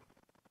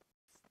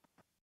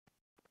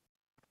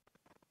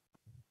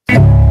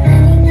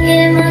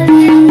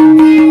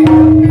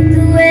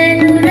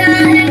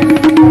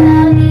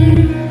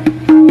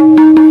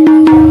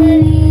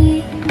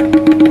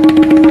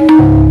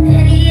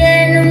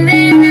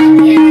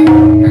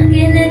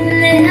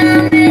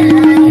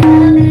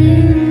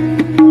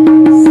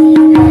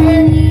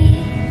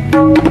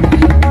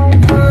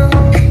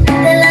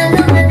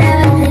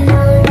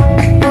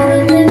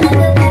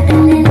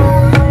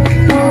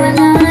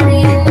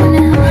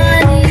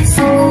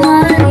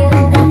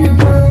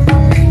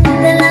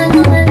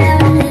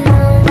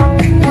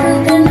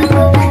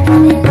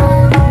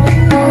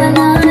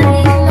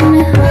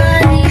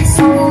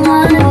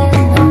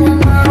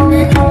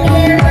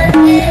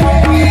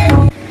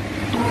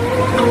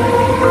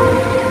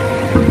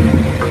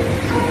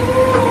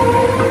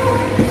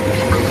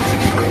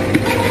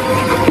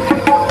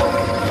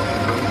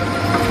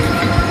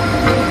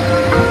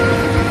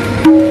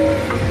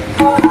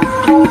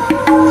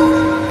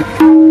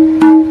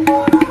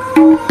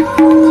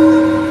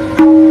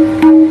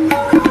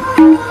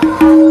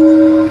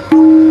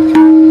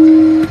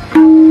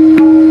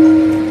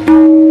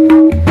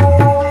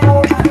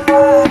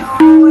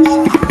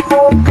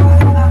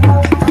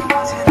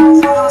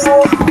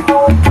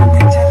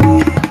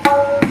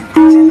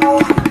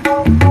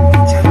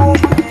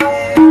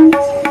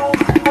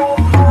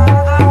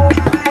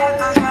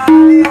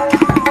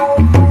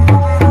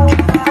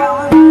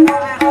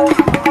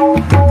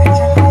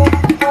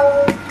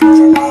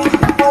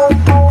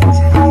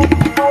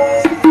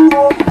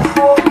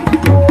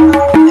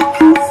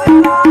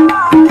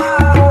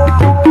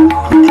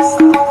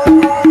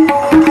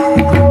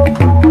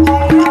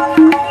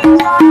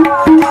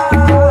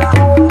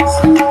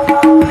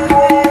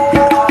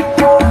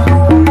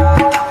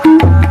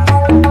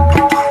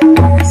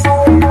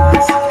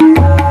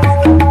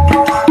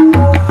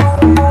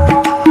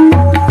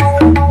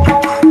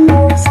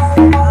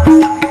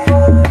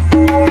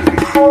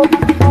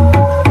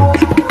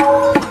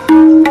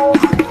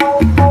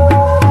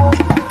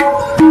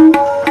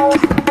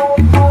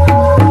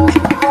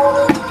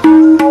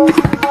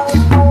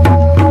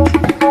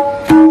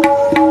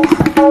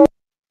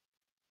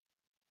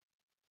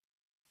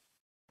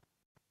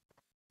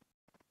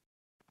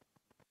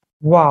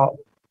 Wow.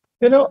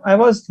 I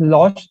was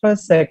lost for a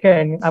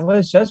second. I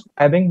was just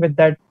vibing with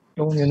that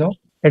tune.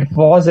 It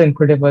was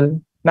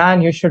incredible.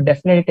 Man, you should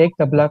definitely take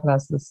tabla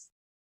classes.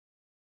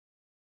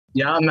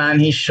 Yeah, man,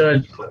 he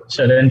should,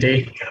 shouldn't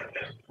he?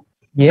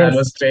 That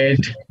was Yes. great.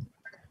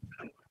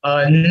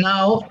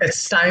 Now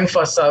it's time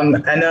for some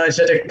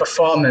energetic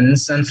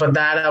performance, and for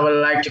that, I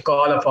would like to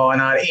call upon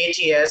our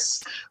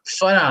ATS,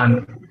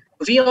 Farhan.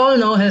 We all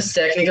know his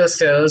technical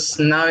skills.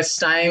 Now it's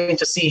time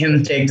to see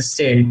him take the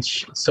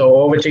stage. So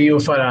over to you,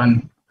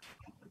 Farhan.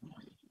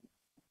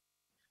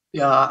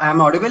 Yeah, I'm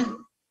audible.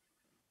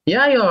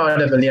 Yeah, you're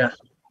audible. Yeah.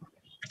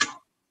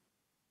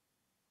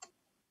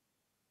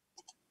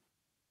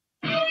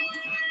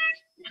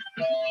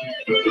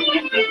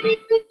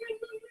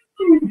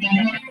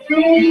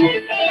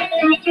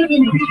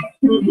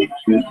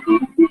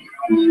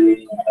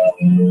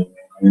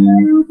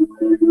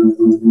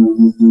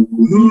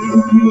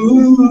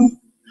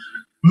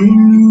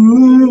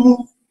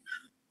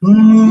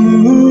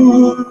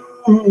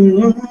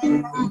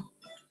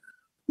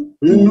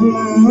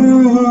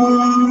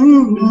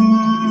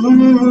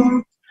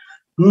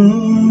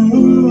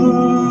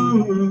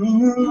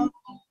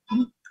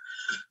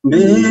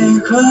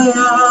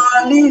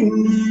 बेख्याली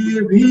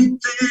में भी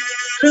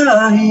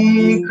तेरा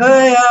ही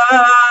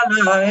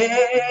ख्याल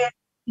आए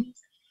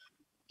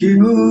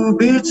क्यों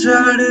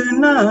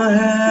बिछड़ना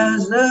है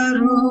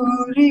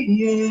जरूरी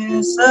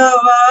ये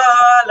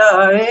सवाल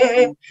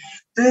आए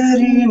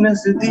तेरी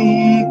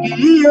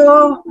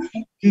नजदीकियों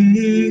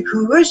की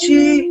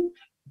खुशी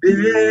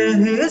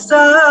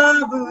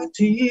बेहिसाब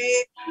थी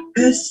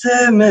इससे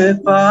मैं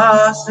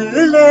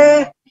फासले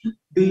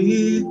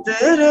भी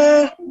तेरे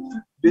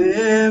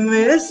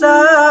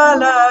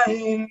बेमिसाल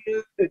आए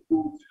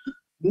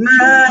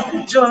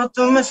मैं जो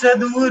तुमसे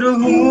दूर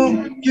हूँ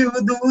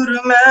क्यों दूर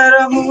मैं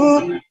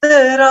रहूँ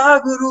तेरा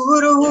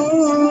गुरूर हूँ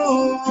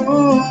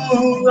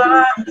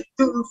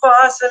तू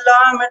फासला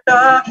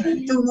मिटा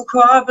तू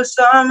ख्वाब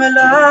सा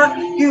मिला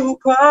क्यों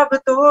ख्वाब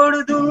तोड़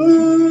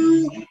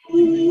दूँ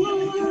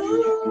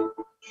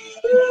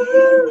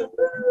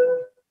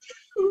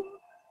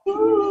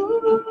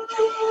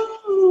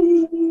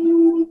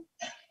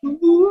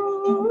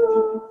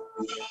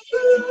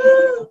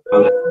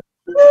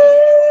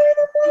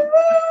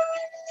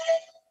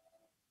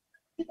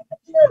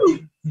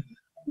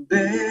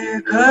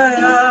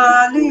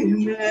बेख्याली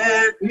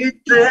में भी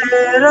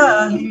तेरा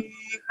ही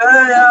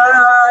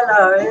ख्याल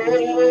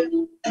आए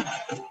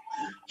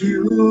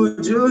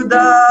क्यों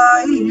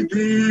जुदाई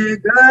दे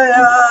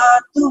गया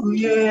तू,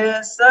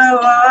 ये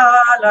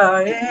सवाल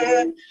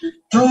आए।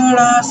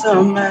 थोड़ा सा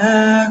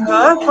मैं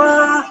खफा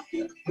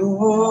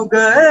हो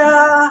गया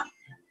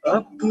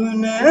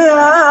अपने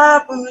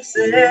आप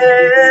से,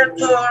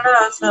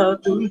 थोड़ा सा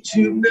तुझ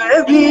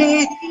पे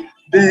भी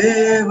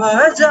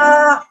बेवजह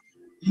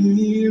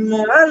ही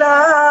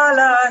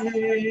मलाला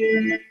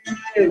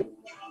है।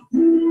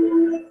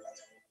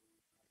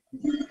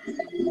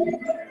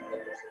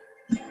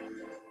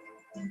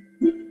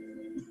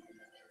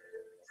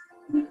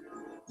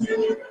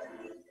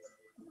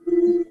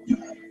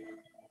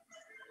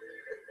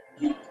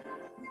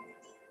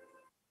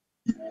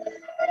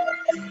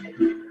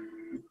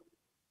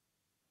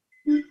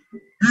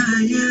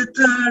 है ये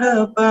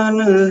तड़पन,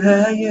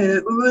 है ये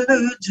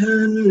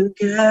उलझन,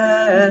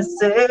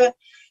 कैसे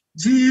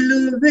झील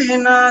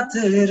बिना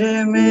तेरे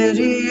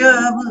मेरी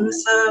अब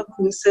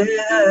सबसे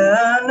है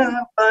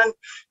अनपन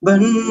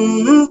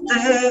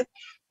बनते।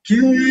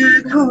 क्यों ये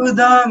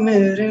खुदा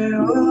मेरे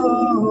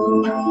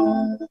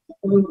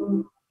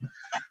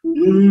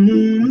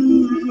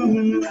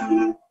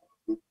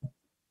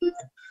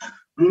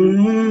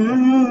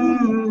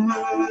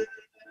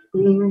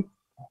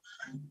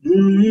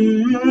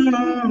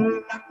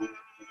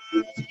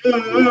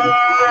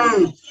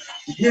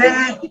ये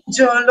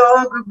जो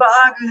लोग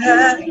बाग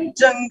है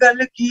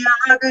जंगल की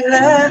आग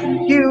है,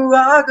 क्यों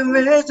आग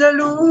में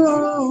जलूं।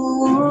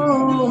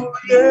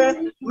 ये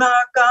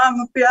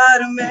नाकाम प्यार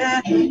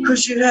में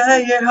खुश है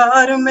ये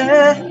हार में,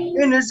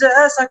 इन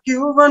जैसा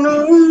क्यों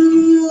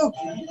बनूं।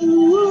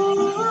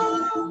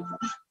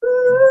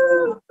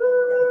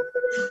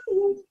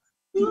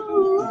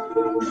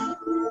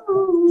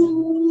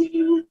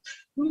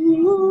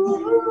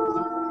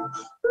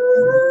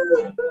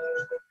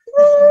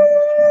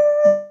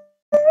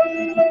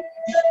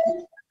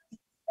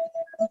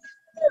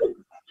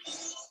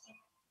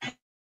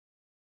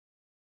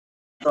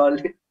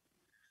 Sorry.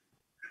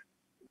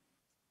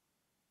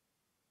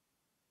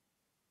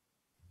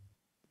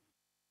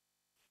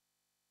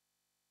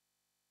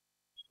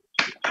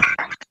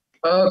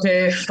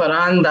 Okay,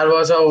 Farhan, that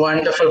was a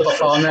wonderful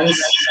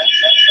performance.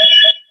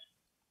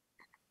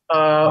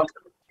 I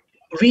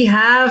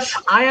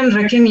and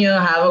Rikin here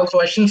have a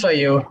question for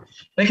you.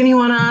 Rikin, you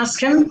want to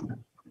ask him?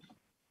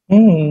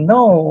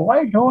 No,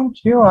 why don't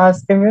you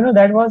ask him? You know,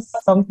 that was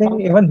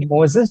something even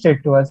Moses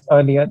did to us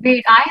earlier.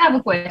 Wait, I have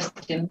a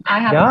question.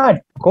 Yeah,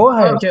 go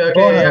ahead. Okay,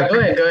 go yeah,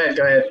 ahead.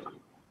 go ahead.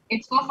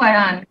 It's for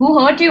Farhan. Who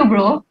hurt you,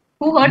 bro?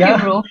 Who hurt you,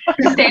 bro?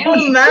 Tell Oh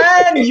me.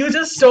 man, you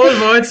just stole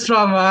words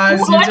from us.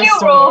 Who hurt just you,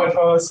 stole bro? words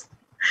from us.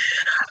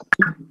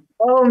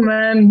 Oh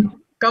man,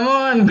 come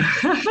on.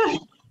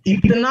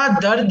 इतना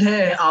दर्द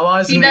है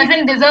आवाज She में.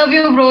 doesn't deserve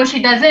you, bro.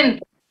 She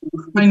doesn't.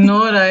 I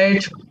know,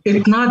 right?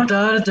 इतना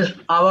दर्द The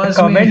आवाज में.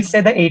 comments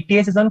say the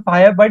ATS is on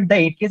fire, but the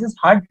ATS is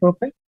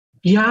heartbroken.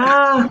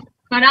 Yeah.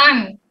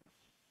 Farhan,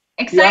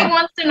 Excite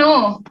wants to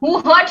know who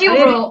hurt you,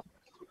 अरे, bro.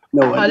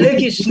 अरे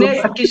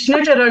किसने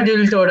तेरा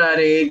दिल तोड़ा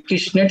रे?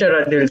 किसने तेरा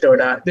दिल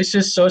तोड़ा? This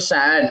is so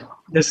sad.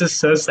 This is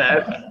so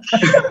sad.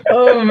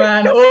 Oh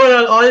man,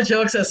 overall, all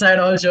jokes aside,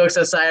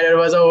 it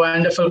was a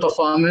wonderful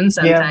performance,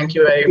 and thank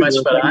you very much,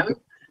 Farhan.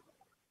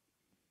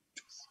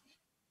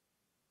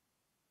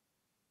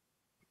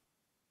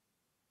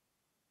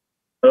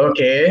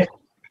 Okay,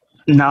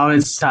 now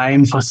it's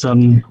time for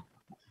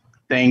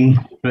something,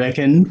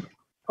 Reckon.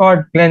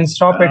 God, Glenn,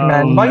 stop it,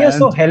 man. Why you're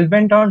so man.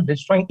 hell-bent on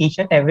destroying each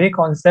and every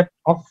concept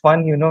of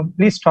fun, you know?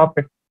 Please stop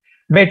it.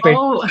 Wait.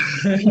 Oh.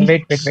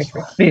 wait,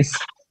 please.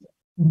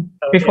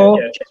 Before,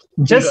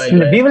 Go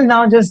ahead. we will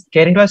now just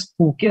get into a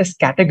spookiest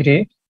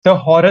category, the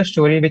horror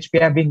story, which we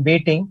have been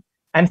waiting.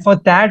 And for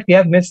that, we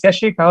have Miss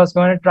Yashika, who's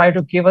going to try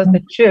to give us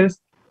the chills.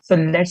 So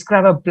let's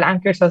grab a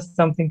blanket or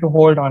something to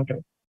hold on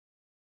to.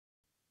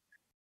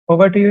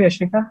 Over to you,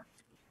 Yashika.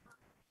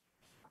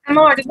 Am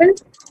I audible?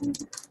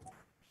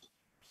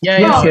 Yeah,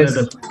 Yes.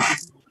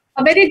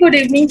 A very good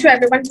evening to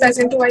everyone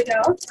present over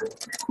here.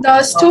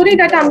 The story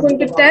that I'm going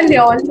to tell you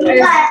all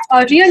is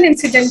a real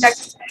incident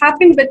that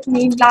happened with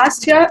me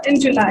last year in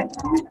July.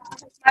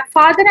 My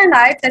father and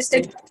I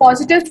tested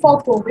positive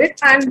for COVID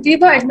and we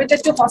were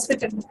admitted to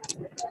hospital.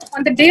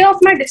 On the day of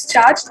my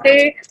discharge,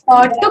 they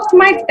took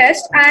my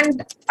test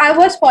and I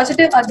was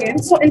positive again.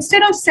 So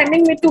instead of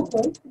sending me to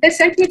home, they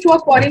sent me to a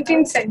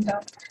quarantine center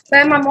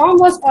where my mom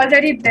was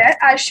already there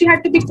as she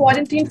had to be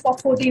quarantined for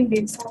 14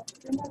 days.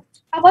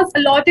 I was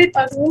allotted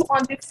a room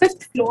on the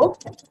 5th floor.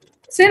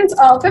 Since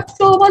 5th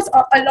floor was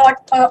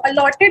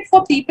allotted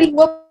for people who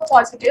were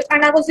positive,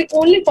 and I was the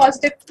only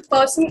positive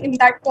person in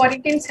that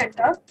quarantine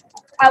center,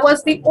 I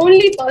was the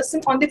only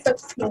person on the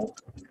 5th floor.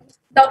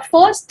 The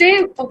first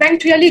day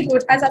went really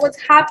good as I was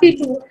happy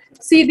to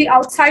see the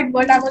outside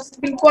world. I was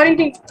been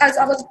quarantined as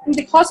I was in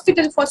the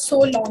hospital for so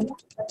long.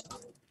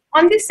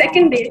 On the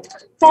second day,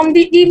 from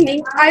the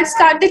evening, I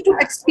started to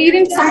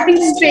experience something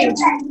strange,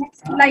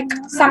 like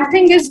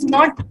something is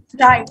not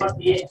right.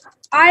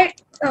 I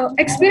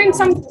experienced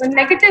some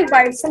negative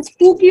vibes, some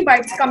spooky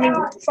vibes coming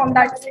from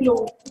that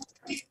floor.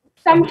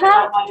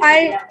 Somehow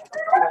I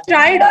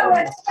tried.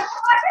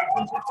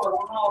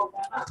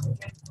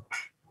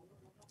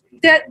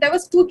 There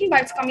was spooky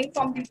vibes coming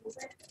from the room.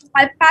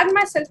 I packed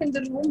myself in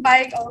the room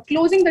by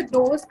closing the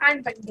doors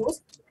and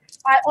windows.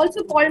 I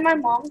also called my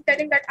mom,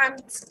 telling that I'm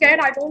scared.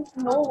 I don't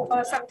know,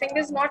 something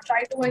is not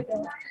right over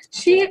here.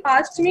 She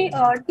asked me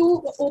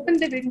to open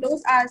the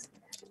windows, as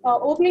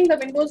opening the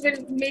windows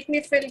will make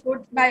me feel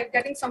good by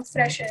getting some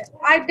fresh air.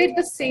 I did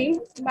the same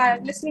by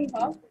listening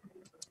her.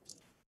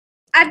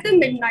 At the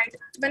midnight,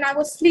 when I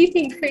was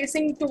sleeping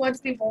facing towards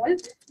the wall,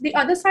 the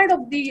other side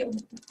of the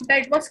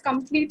bed was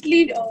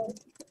completely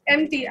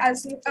empty,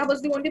 as I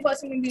was the only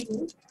person in the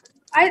room.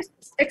 I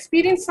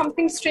experienced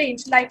something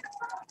strange, like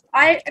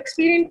I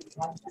experienced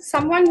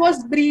someone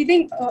was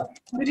breathing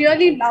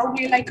really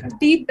loudly, like a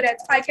deep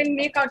breath. I can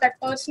make out that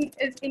person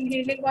is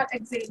inhaling or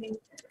exhaling.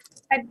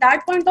 At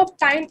that point of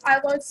time, I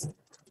was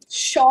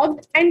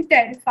shocked and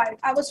terrified.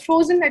 I was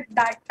frozen at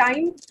that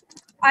time.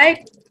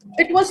 I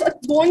It was a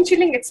bone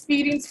chilling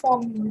experience for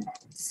me.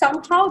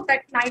 Somehow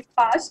that night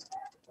passed,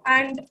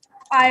 and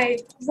I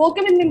woke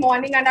up in the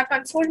morning and I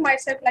consoled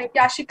myself like,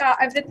 Yashika,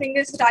 everything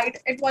is right.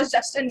 It was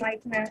just a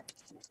nightmare.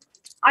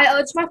 I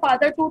urged my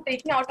father to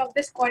take me out of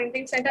this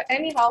quarantine center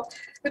anyhow,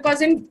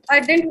 because I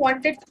didn't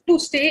want it to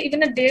stay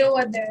even a day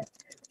over there.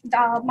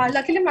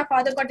 Luckily, my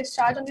father got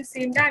discharged on the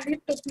same day and he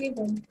took me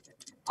home.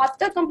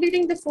 After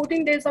completing the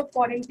 14 days of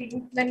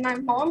quarantine, when my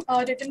mom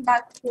returned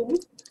back home,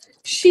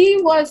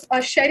 she was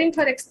sharing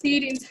her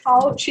experience,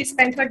 how she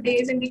spent her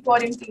days in the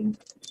quarantine.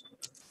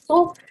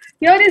 So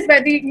here is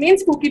where the main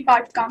spooky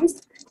part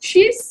comes.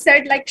 She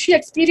said like she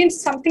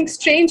experienced something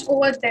strange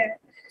over there.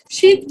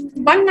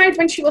 One night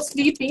when she was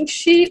sleeping,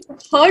 she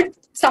heard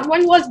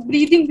someone was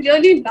breathing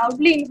really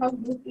loudly in her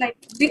room. Like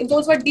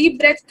those were deep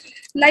breaths.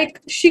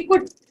 Like she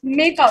could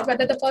make out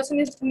whether the person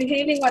is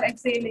inhaling or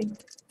exhaling.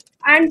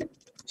 And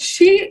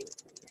she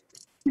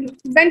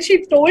when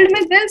she told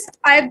me this,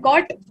 I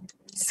got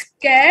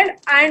scared,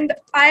 and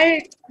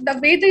the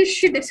way that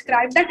she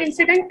described that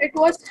incident, it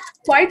was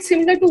quite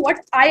similar to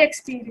what I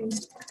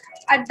experienced.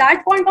 At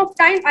that point of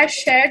time, I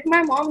shared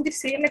my mom the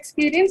same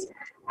experience,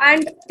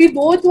 and we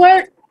both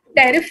were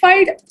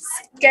terrified,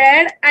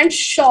 scared, and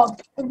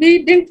shocked.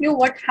 We didn't know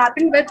what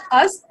happened with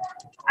us,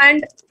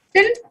 and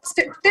till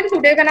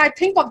today, when I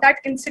think of that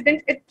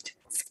incident, it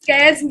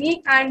scares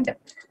me, and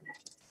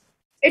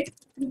it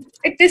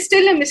it is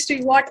still a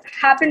mystery what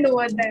happened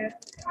over there.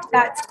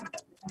 That's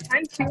it.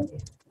 Thank you.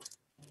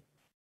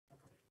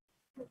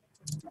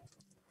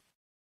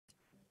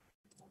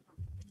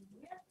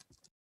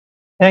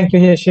 Thank you,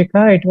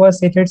 Yashika.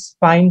 It is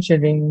spine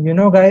chilling. You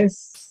know,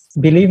 guys,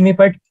 believe me,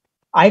 but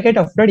I get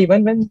afraid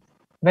even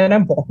when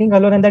I'm walking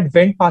alone and that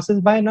wind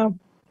passes by ना,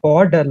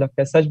 बहुत डर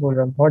लगता है, सच बोल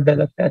रहा हूँ, बहुत डर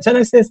लगता है.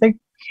 अचानक से it's like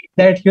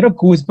that,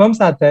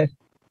 goosebumps आता है.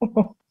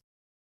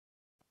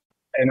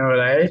 I know,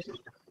 right?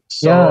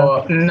 So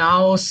Yeah.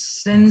 now,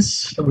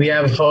 since we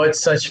have heard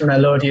such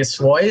melodious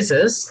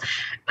voices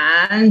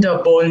and a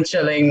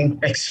bone-chilling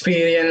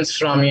experience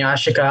from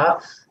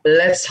Yashika,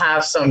 let's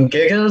have some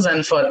giggles.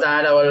 And for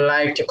that, I would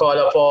like to call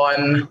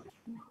upon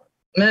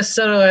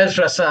Mr. Rohit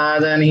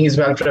Prasad, and he's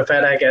well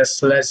prepared, I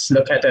guess. Let's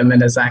look at him in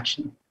his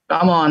action.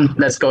 Come on,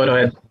 let's go,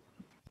 Rohit.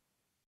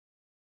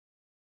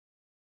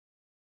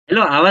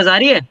 Hello, आवाज आ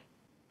रही है?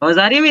 आवाज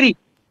आ रही है मेरी?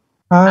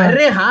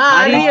 अरे हाँ,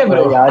 आ रही है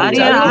ब्रो. आ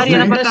रही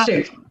है ना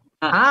पक्का?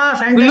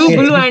 हाँ,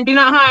 गुल्लू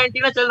एंटीना, हाँ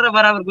एंटीना चल रहा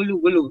बराबर.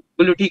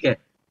 गुल्लू ठीक है.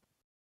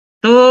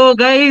 तो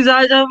गाइस,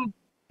 आज हम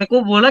मेरे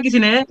को बोला किसी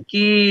ने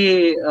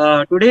कि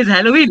today is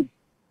Halloween,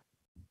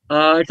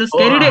 it's a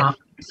scary day,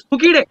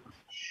 spooky day.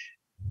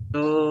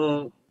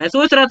 तो मैं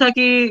सोच रहा था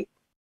कि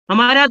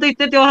हमारे यहाँ तो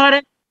इतने त्योहार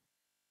है,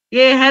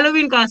 ये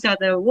हैलोवीन कहाँ से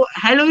आता है? वो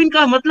हैलोवीन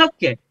का मतलब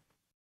क्या है?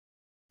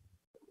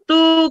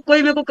 तो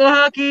कोई मेरे को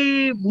कहा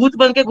कि भूत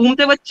बन के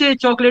घूमते बच्चे,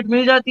 चॉकलेट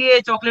मिल जाती है,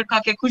 चॉकलेट खा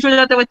के खुश हो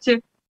जाते बच्चे.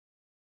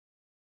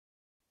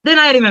 Then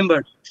I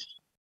remembered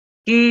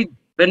कि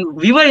when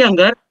we were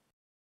younger,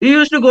 we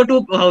used to go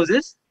to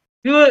houses.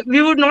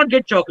 We would not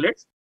get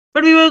chocolates,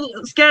 but we were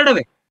scared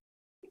away.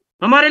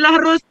 हमारे लिए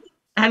हर रोज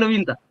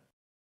हैलोवीन था.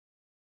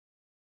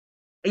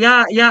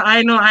 या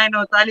आई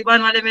नो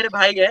तालिबान वाले मेरे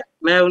भाई है,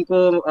 मैं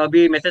उनको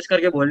अभी मैसेज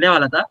करके बोलने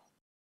वाला था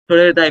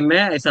थोड़े टाइम में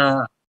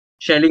ऐसा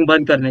शेलिंग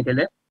बंद करने के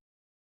लिए.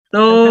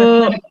 तो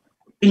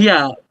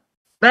या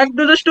बैक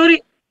टू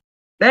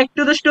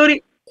द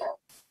स्टोरी.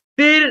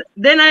 फिर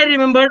then I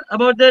remembered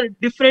about the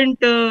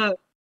different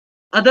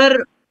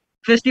other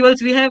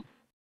festivals we have.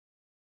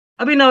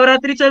 अभी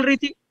नवरात्रि चल रही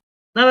थी.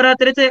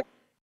 नवरात्रि से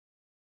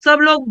सब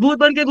लोग भूत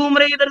बन के घूम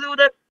रहे इधर से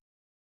उधर,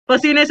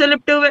 पसीने से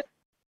लिपटे हुए.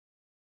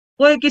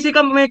 कोई किसी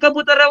का मेकअप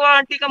उतर रहा हुआ,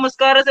 आंटी का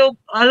मस्कारा से वो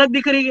अलग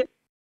दिख रही है.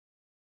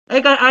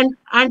 एक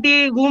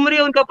आंटी घूम रही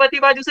है, उनका पति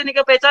बाजू से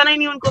निकल, पहचाना ही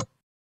नहीं उनको.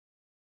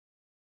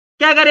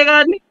 क्या करेगा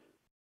आदमी?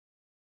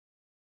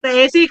 तो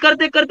ऐसे ही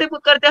करते करते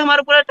करते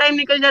हमारा पूरा टाइम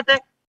निकल जाता है.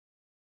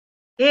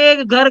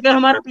 एक घर के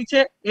हमारे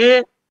पीछे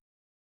ये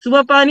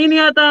सुबह पानी नहीं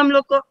आता हम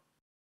लोग को,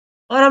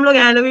 और हम लोग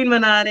हैलोवीन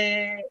मना रहे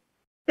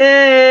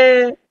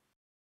हैं.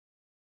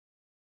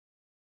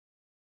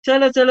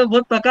 चलो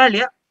बहुत पका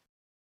लिया.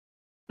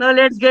 Now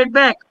let's get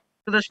back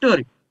to the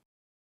story.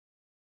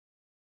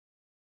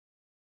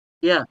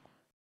 Yeah.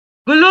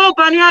 गुल्लू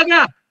पानी आ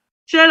गया,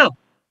 चलो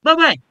बाय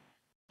बाय,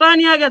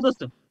 पानी आ गया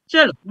दोस्तों,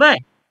 चलो bye.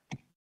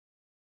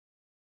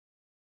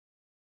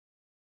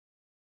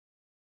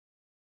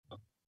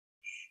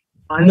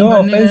 No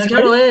offense,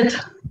 but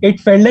it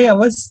felt like I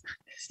was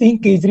seeing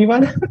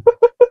Kejriwal.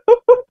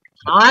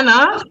 हाँ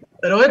ना,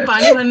 रोहित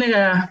पानी भरने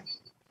गया.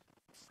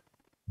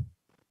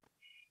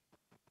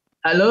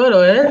 हेलो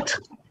रोहित.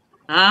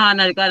 हाँ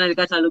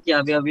नलका चालू किया,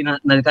 अभी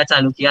नलका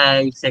चालू किया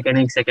है. एक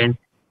सेकंड.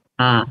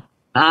 हाँ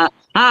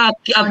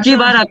अब की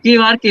बार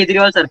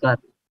केजरीवाल सरकार.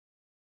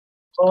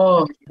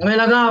 ओ, हमें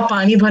लगा आप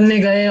पानी भरने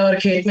गए और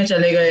खेत में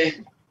चले गए.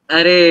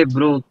 अरे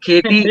ब्रो,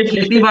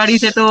 खेती बाड़ी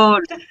से तो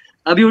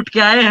अभी उठ के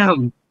आए हैं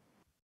हम.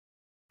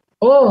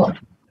 ओह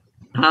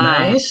हाँ,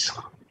 नाइस.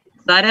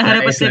 सारे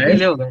हरे पत्ते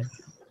पीले हो गए.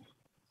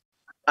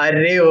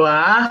 अरे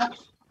वाह,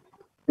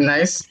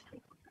 नाइस.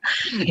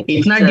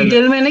 इतना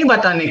डिटेल में नहीं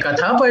बताने का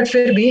था, बट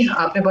फिर भी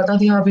आपने बता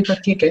दिया अभी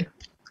तक. ठीक है.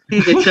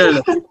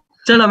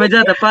 चलो मैं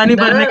जाता, पानी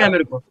भरने का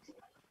मेरे को.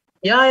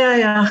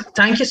 Yeah.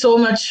 Thank you so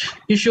much.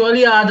 You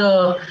surely are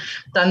the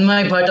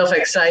Tanmay Bhatt of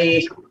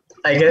XI,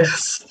 I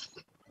guess.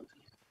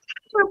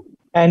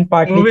 And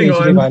partly Moving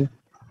Kejriwal. On.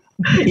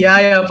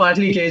 Yeah,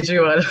 partly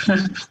Kejriwal.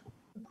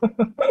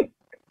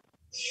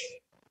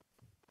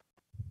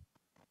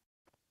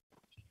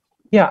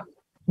 Yeah.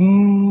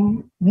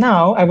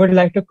 Now I would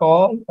like to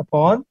call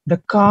upon the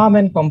calm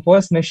and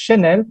composed Miss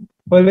Chanel,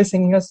 who will be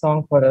singing a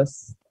song for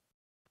us.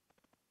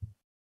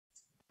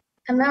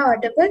 Am I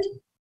audible?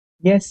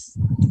 Yes.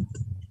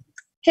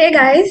 Hey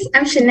guys,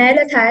 I'm Chanel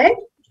Athai,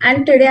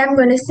 and today I'm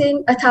going to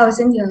sing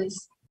 1,000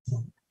 Years.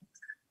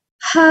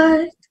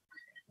 Heart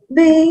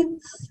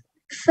beats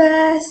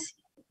fast,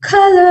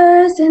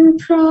 colors and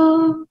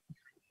promises.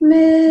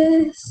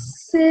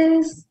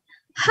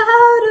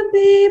 How to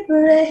be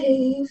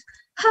brave?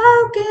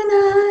 How can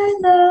I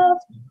love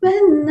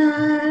when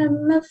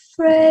I'm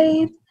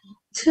afraid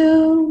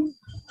to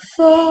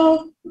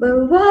fall?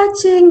 But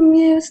watching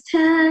you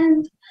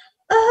stand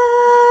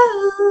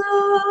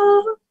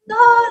alone,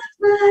 all of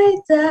my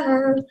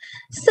doubt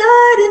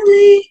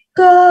suddenly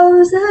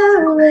goes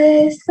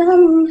away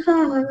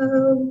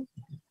somehow.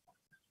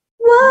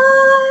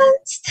 One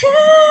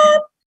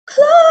step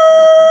closer.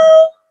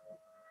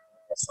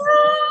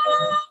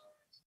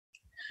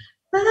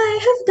 I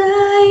have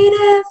died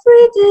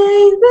every day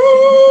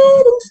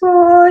waiting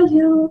for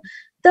you.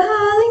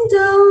 Darling,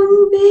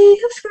 don't be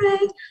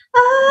afraid. I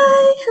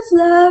have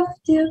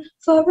loved you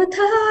for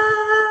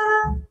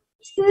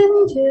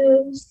 1,000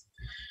 years.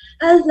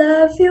 I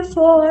love you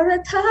for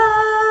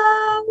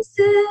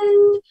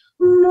 1,000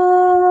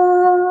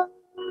 more.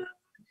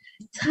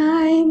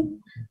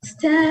 Time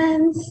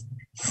stands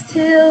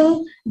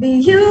still,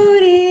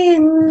 beauty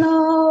in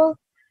all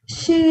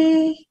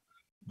she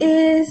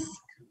is.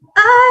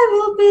 I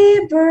will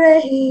be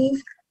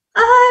brave.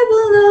 I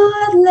will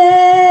not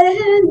let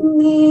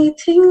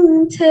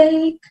anything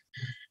take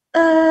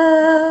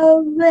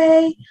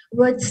away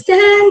what's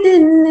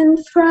standing in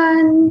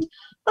front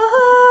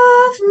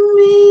of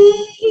me.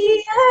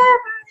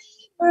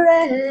 Every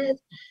breath,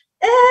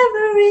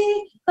 every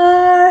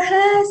hour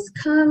has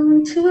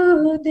come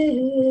to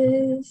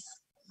this.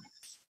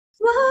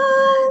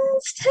 One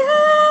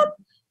step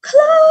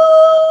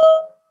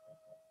closer.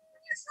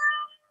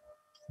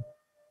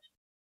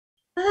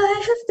 I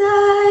have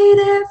died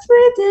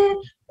every day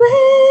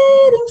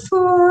waiting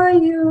for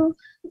you.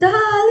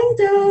 Darling,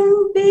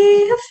 don't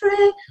be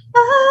afraid.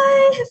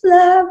 I have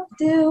loved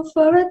you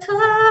for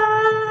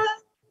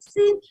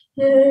 1,000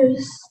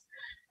 years.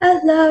 I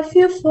love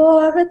you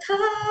for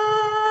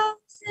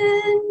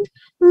 1,000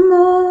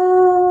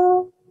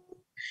 more.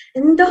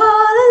 And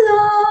all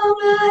along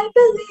I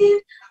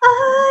believe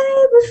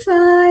I will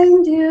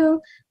find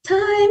you.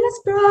 Time has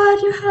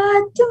brought your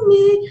heart to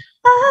me.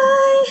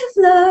 I have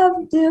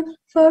loved you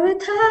for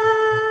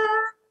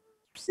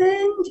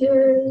 1,000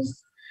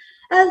 years.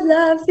 I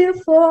love you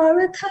for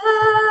 1,000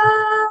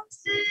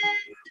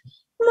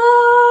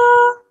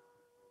 more.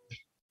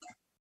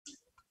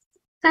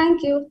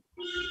 Thank you.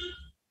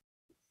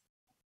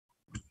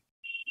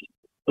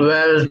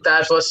 Well,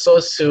 that was so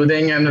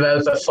soothing and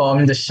well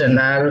performed,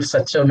 Chanel.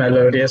 Such a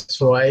melodious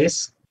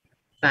voice.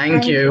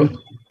 Thank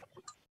you.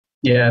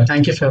 Yeah,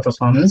 thank you for your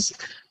performance.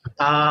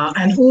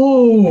 And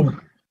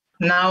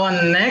now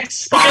our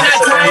next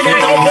participant.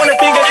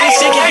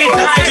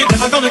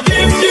 Never gonna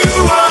give you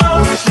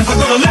up, never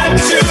gonna let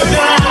you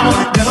down,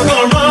 never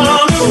gonna run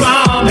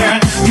around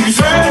and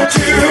desert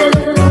you.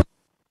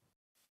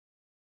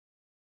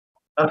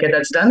 Okay,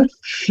 that's done.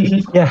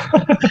 Yeah.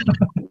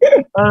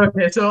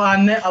 Okay, so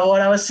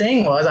what I was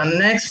saying was our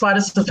next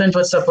participant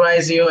will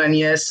surprise you, and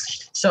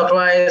yes,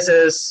 surprise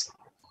is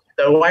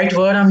the right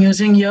word I'm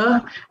using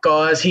here,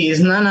 because he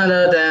is none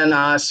other than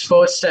our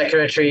sports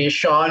secretary,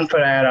 Sean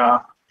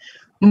Pereira.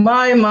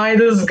 My,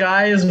 this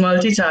guy is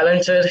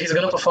multi-talented. He's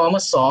going to perform a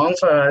song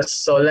for us,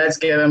 so let's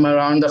give him a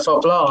round of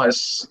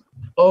applause.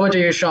 Over to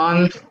you,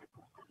 Sean.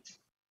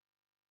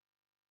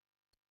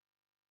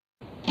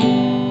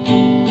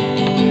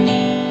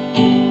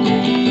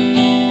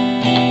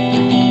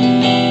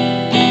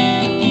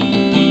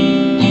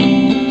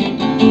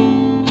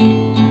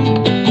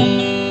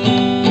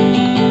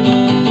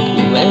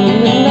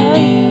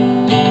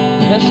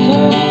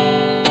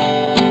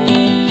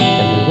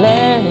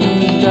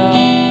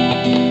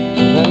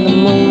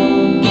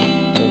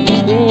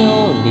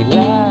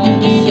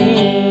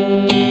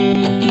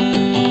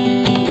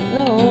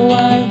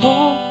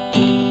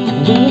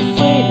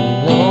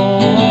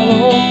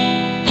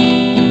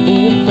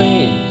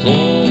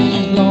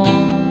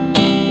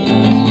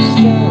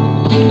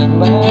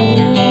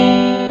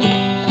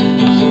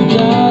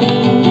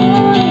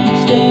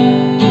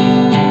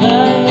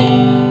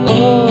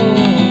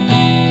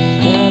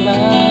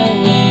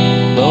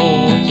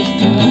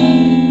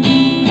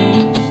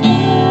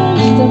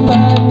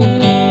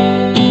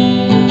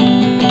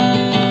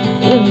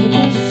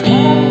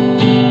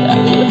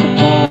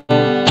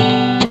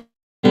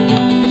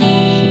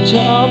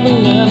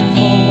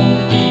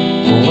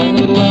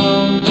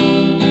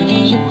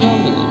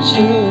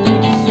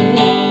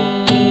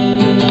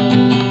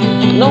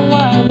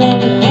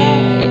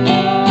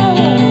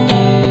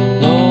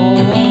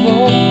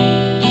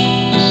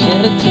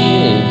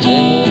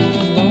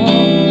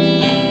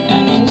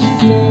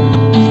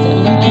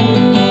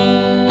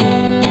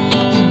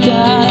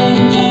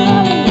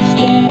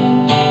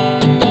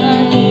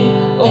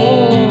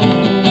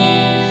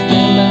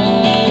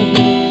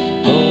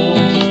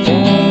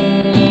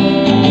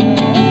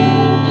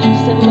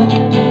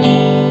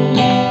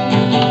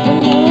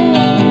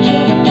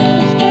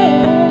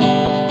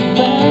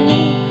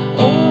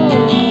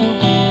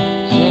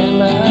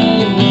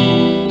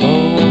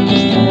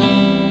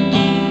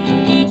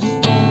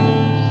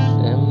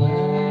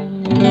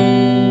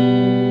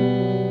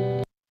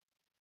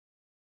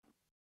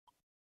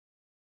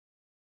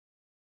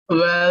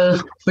 Well,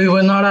 we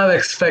would not have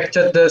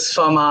expected this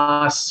from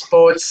our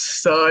sports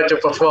sir to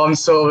perform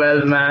so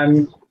well,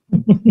 man.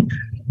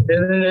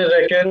 Didn't you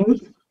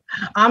reckon?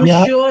 I'm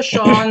Yeah. sure,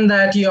 Sean,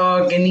 that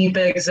your guinea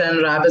pigs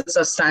and rabbits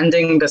are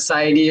standing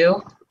beside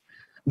you.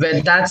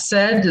 With that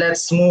said,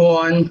 let's move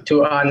on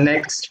to our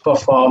next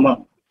performer.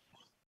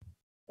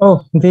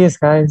 Oh, these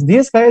guys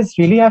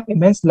really have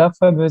immense love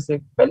for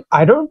music. Well,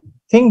 I don't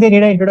think they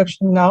need an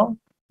introduction now.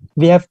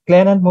 We have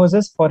Glenn and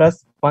Moses for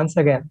us once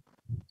again.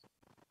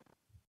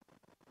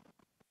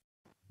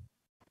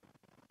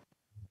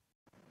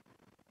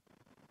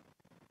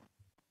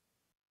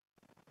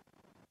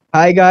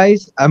 Hi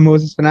guys, I'm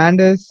Moses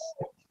Fernandez.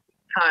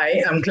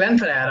 Hi, I'm Glenn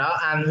Pereira,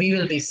 and we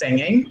will be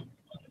singing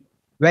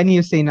When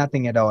You Say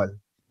Nothing at All.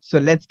 So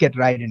let's get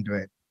right into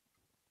it.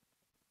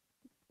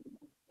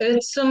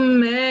 It's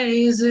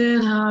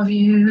amazing how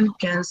you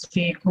can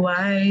speak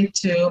right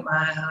to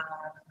my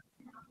heart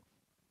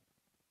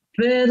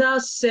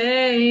without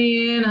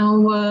saying a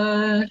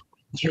word.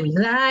 You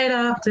light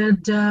up the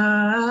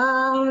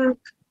dark.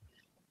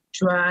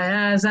 Try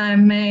as I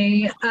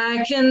may,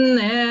 I can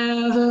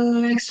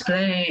never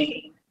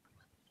explain.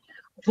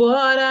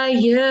 What are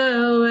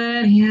you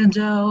when you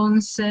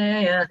don't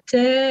say a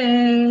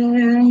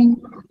thing?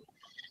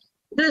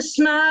 The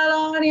smile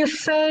on your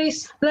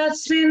face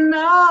lets me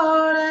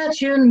know that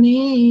you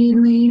need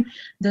me.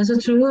 There's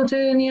a truth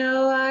in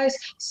your eyes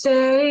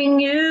saying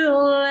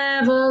you'll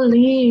never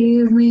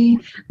leave me.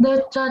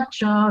 The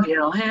touch of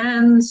your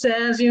hand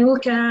says you'll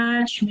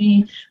catch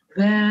me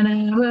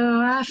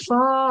whenever I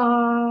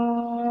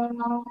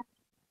fall.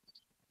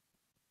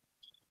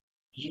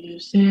 You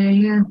say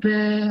it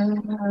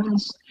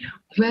best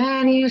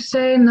when you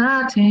say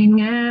nothing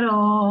at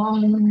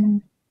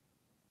all.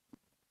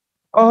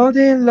 All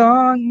day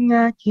long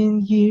I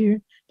can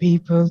hear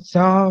people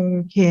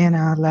talking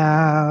out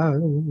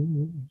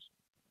loud.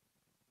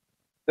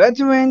 But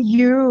when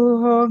you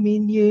hold me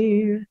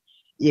near,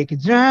 you can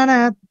drown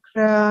out the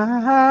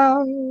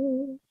crowd.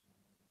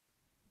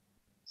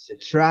 So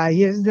try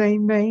as they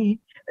may,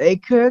 they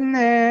could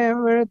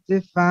never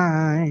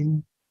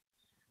define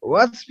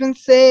what's been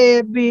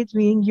said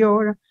between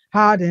your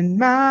heart and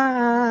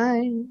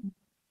mine.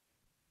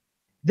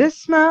 The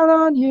smile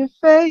on your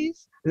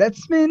face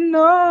lets me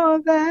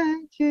know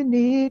that you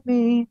need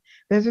me.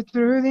 There's a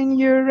truth in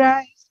your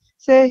eyes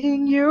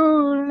saying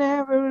you'll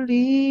never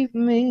leave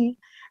me.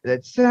 The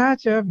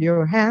touch of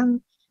your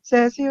hand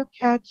says you'll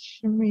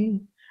catch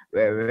me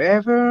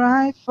wherever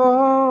I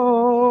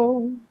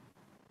fall.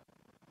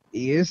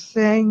 You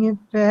sang it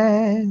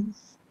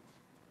best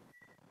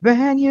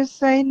when you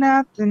say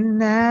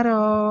nothing at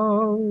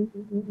all.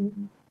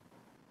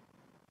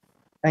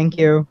 Thank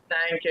you.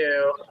 Thank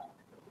you.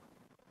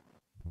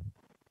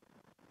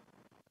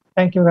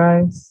 Thank you,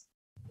 guys.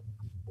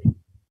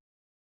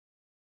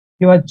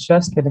 You are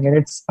just killing it.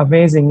 It's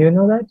amazing. You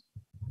know that?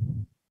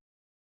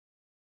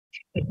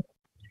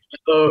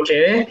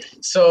 Okay,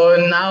 so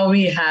now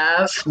we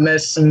have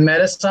Miss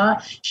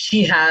Melissa.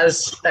 She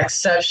has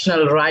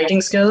exceptional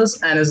writing skills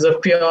and is a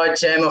pure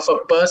gem of a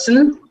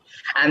person.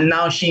 And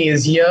now she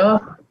is here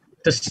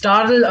to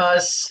startle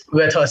us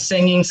with her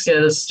singing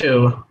skills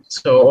too.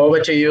 So over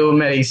to you,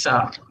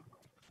 Melissa.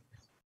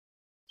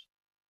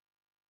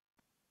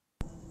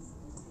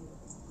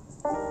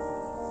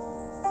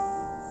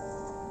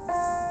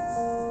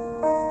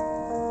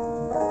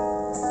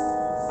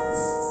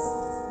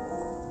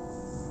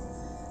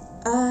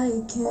 I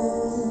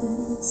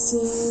can't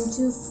seem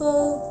to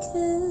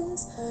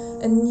focus,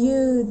 and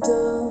you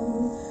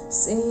don't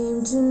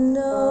seem to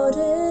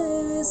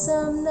notice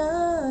I'm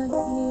not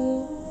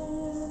here.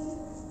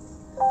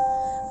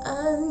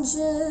 I'm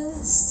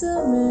just a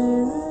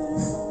mirror.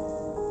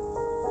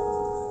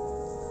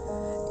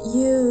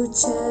 You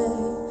check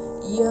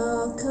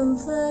your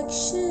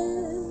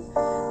complexion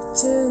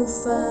to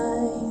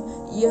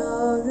find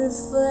your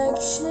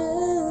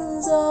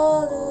reflections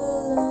all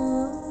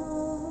alone.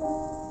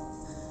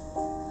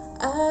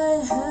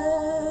 I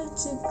had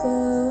to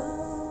go.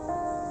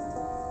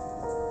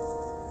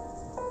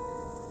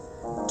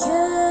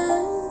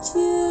 Can't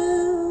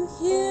you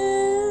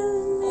hear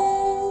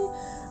me?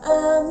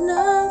 I'm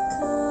not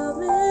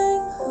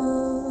coming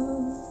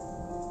home.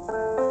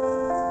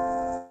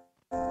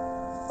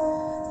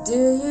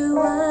 Do you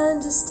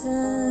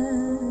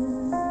understand?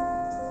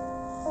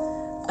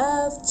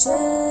 I've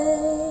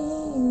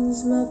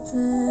changed my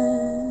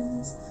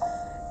plans,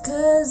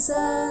 'cause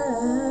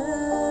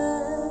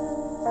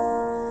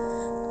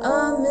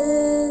I'm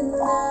in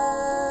love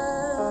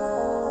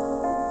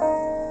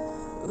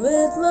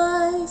with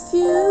my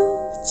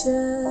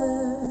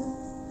future.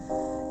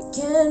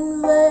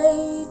 Can't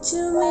wait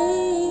to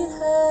meet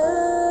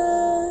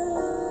her,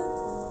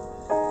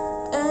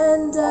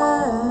 and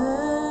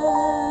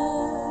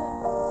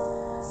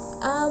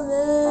I'm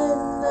in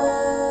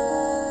love,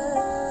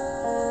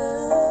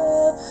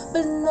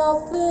 but not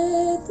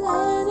with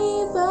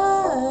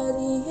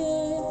anybody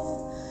here.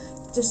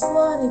 Just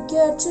wanna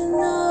get to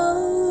know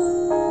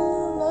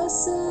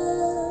myself.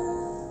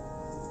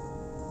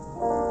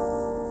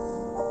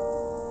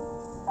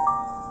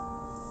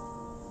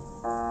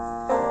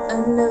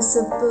 I know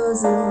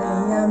supposedly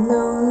I'm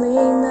lonely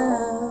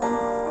now,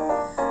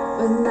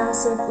 but not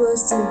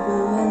supposed to be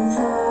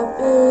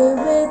unhappy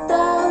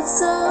without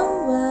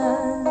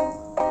someone.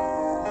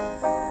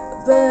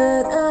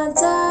 But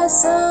aren't I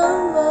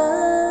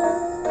someone?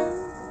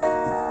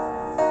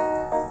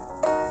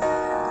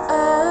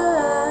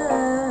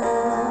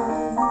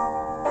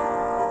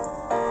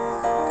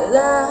 I'd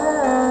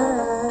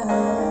like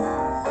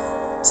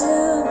to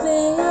be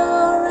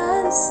your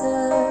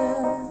answer,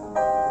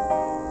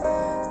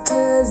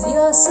 'cause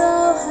you're so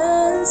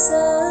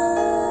handsome.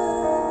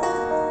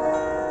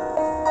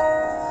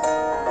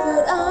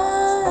 But I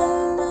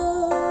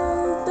know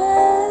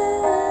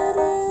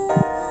better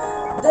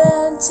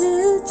than to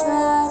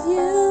drive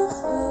you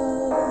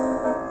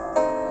home,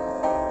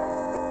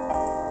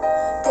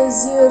 'cause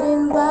you'd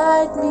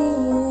invite me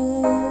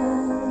in,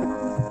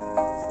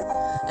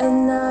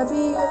 and I'll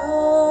be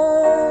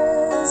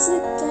yours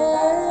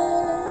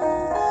again.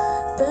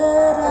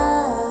 But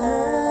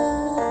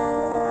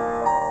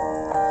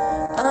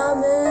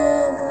I'm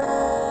in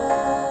love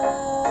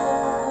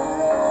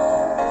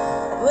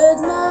with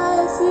my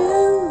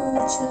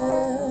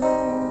future,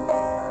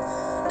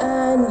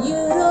 and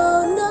you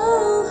don't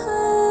know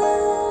her,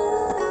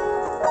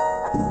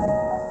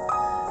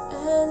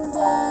 and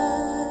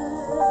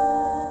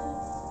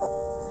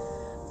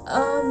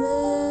I'm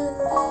in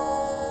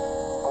love,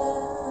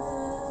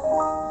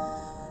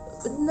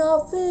 but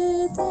not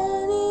with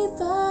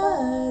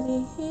anybody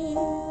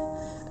here.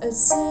 I'd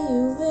see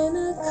you in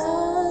a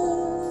couple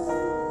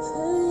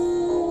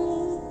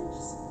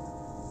years.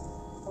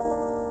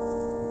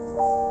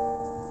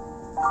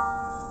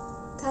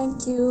 Thank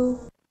you.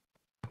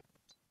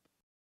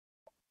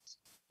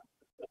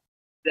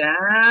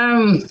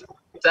 Damn,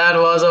 that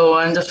was a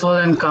wonderful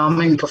and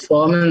calming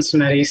performance,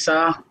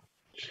 Marisa.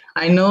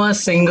 I know a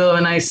singer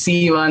when I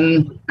see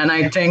one, and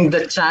I think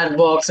the chat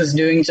box is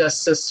doing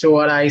justice to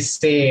what I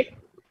say.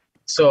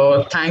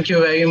 So thank you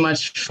very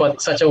much for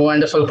such a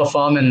wonderful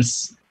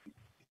performance.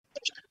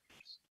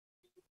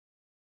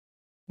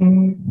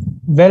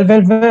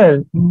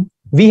 Well.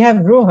 We have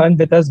Rohan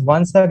with us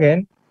once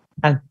again,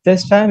 and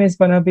this time he's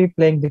gonna be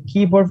playing the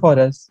keyboard for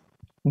us.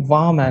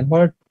 Wow, man,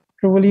 what a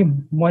truly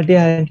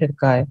multi-talented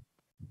guy.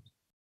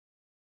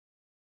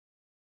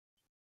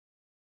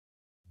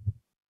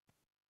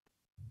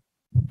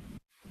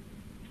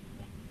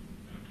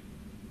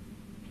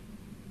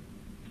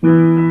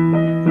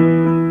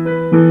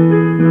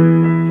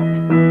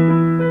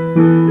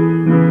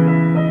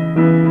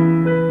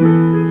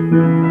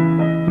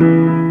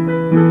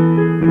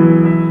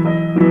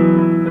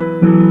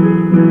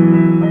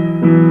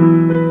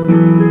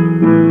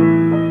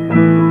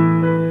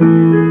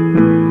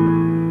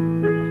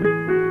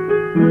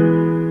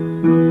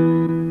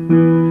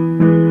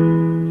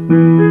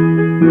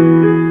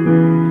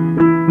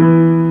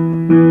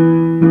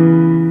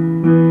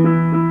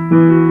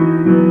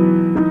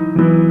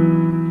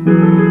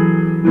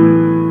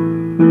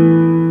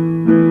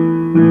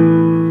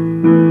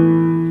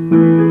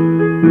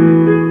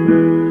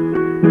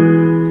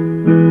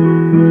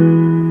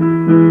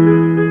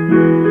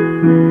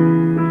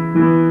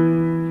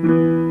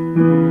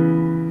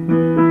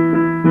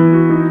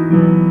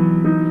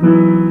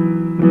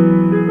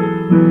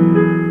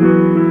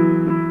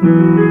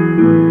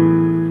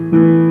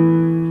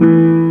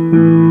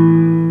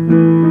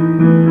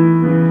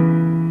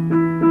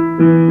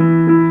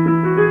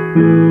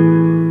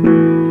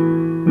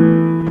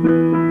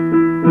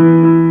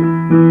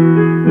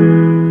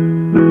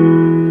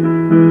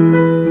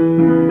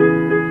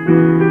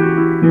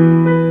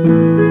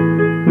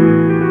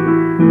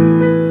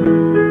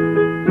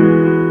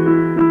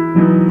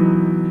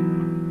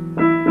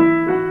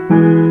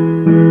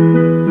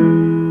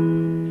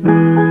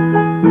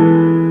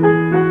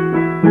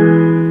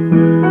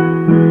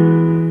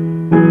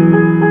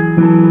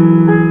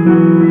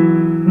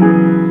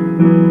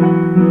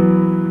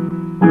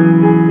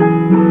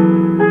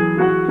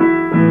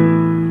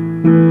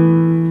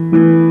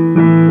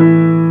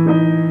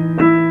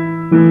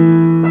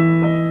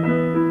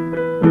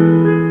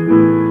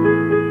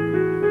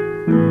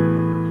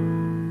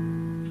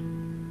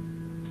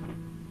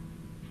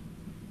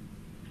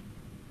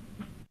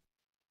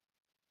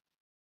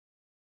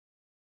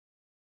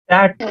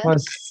 That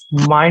was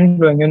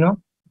mind-blowing.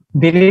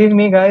 Believe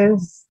me,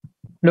 guys,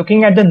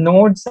 looking at the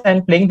notes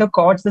and playing the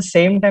chords the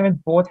same time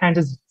with both hands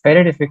is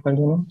very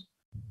difficult.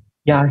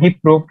 Yeah, he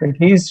proved it.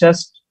 He's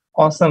just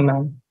awesome,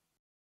 man.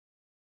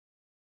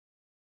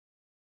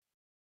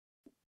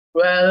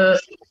 Well,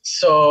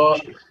 so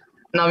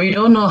now we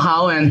don't know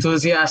how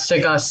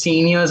enthusiastic our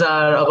seniors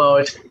are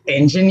about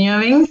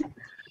engineering,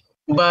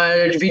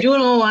 but we do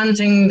know one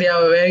thing: they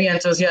are very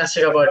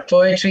enthusiastic about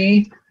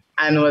poetry.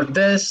 And with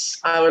this,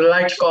 I would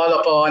like to call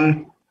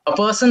upon a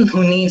person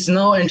who needs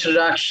no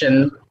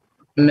introduction,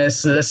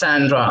 Miss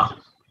Lysandra.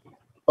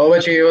 Over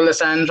to you,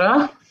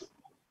 Lysandra.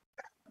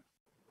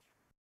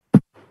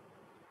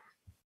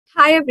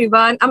 Hi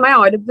everyone, am I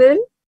audible?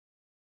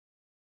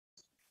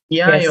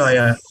 Yeah, Yes. you are.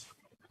 Yeah.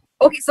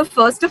 Okay, so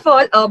first of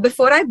all,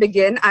 before I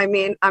begin, I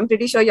mean, I'm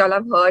pretty sure y'all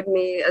have heard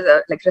me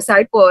like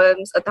recite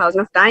poems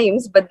 1,000 of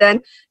times, but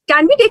then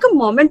can we take a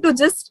moment to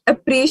just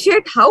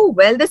appreciate how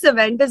well this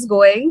event is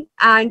going?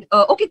 And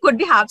okay, could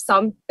we have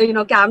some,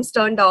 cams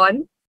turned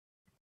on?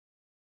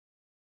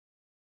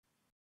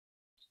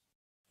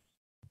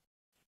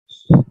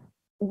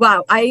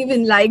 Wow, I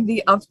even like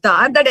the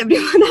avatar that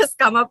everyone has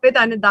come up with,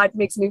 and that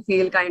makes me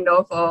feel kind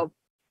of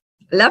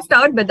left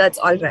out, but that's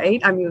all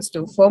right. I'm used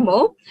to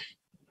FOMO.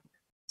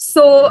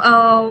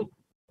 So,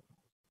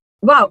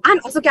 wow.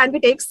 And also, can we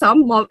take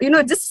some more,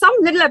 just some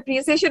little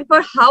appreciation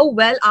for how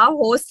well our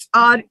hosts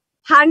are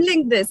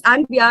handling this,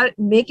 and we are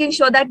making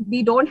sure that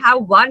we don't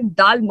have one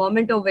dull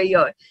moment over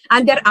here,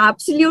 and they're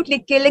absolutely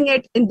killing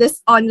it in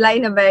this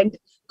online event.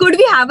 Could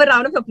we have a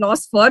round of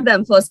applause for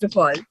them, first of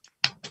all?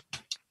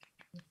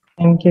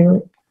 Thank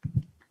you.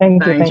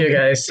 Thank you,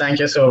 guys. Thank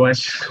you so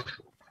much.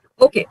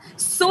 Okay,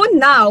 so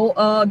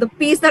now the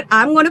piece that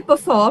I'm going to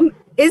perform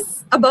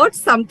is about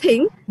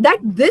something that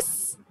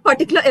this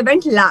particular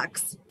event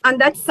lacks,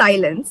 and that's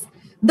silence.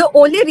 The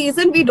only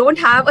reason we don't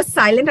have a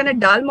silent and a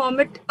dull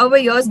moment over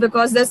here is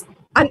because there's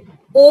an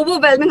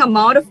overwhelming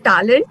amount of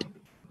talent.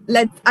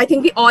 I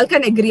think we all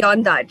can agree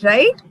on that,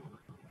 right?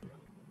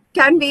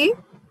 Can we?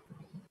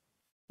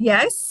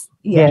 Yes?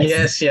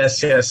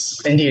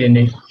 Yes.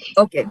 Indeed.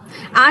 Okay.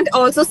 And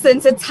also,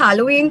 since it's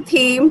Halloween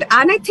themed,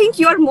 and I think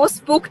you're most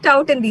spooked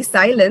out in the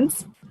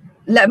silence,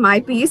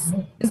 my piece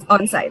is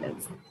on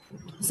silence.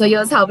 So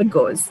here's how it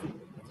goes.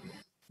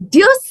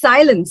 Dear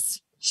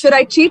silence, should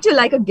I treat you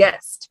like a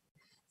guest?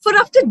 For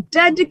after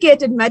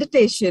dedicated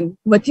meditation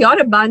with your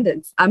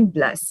abundance, I'm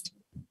blessed.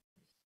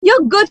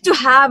 You're good to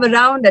have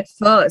around at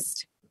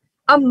first.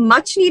 A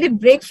much needed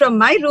break from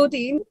my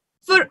routine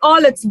for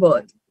all it's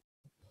worth.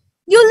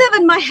 You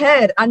live in my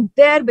head, and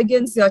there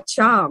begins your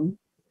charm,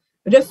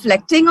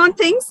 reflecting on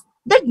things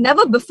that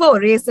never before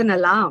raised an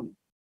alarm.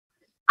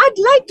 I'd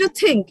like to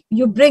think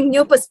you bring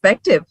new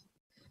perspective,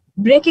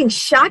 breaking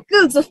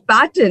shackles of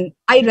pattern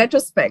I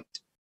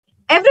retrospect.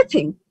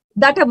 Everything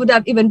that I would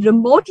have even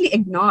remotely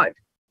ignored,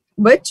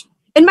 which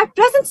in my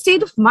present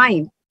state of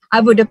mind, I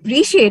would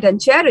appreciate and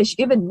cherish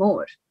even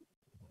more.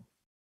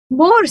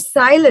 More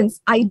silence,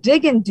 I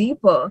dig in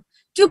deeper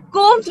to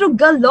comb through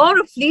galore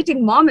of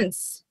fleeting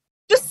moments,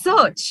 to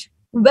search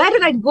where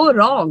did I go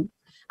wrong,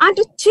 and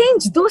to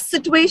change those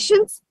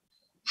situations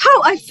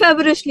how I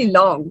feverishly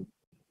long.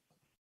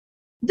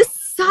 The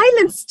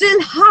silence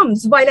still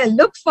hums while I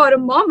look for a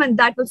moment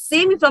that will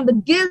save me from the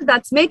guilt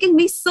that's making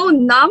me so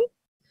numb.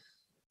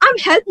 I'm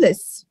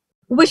helpless,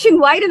 wishing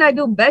why didn't I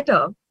do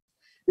better?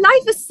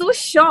 Life is so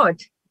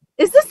short.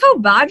 Is this how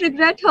bad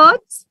regret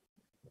hurts?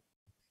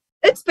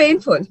 It's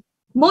painful,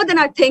 more than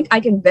I think I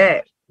can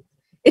bear.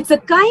 It's a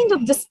kind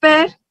of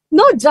despair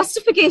no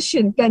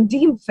justification can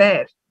deem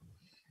fair,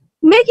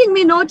 making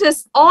me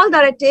notice all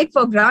that I take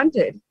for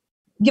granted,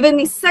 giving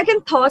me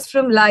second thoughts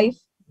from life,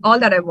 all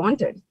that I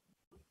wanted.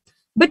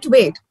 But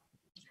wait,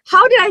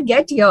 how did I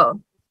get here?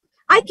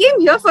 I came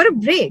here for a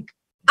break,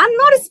 and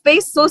not a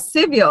space so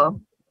severe.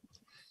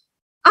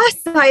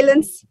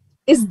 Silence,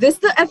 is this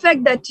the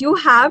effect that you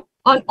have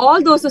on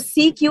all those who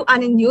seek you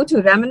and in you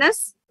to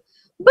reminisce?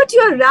 But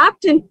you are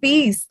wrapped in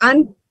peace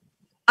and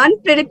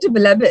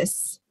unpredictable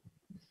abyss.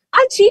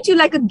 I treat you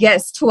like a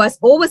guest who has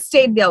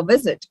overstayed their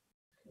visit.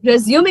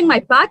 Resuming my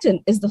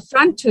pattern is the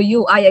front to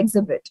you I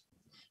exhibit.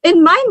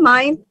 In my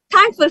mind,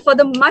 thankful for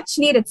the much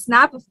needed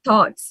snap of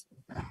thoughts.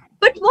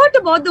 But what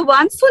about the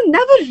ones who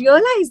never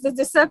realize this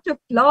deceptive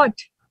plot?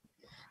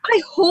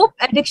 I hope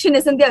addiction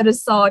isn't their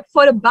resort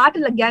for a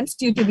battle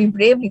against you to be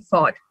bravely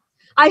fought.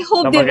 I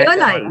hope they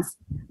realize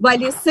while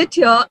you sit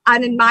here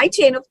and in my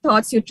chain of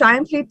thoughts you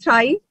triumphantly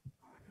thrive.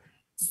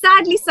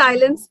 Sadly,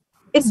 silence,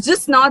 it's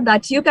just not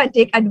that you can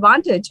take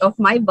advantage of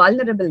my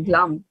vulnerable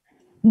glum.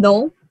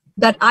 No,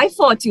 that I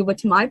fought you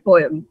with my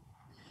poem.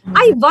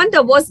 I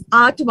wonder, was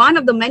art one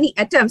of the many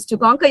attempts to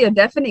conquer your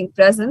deafening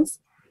presence?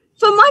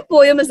 For my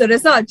poem is the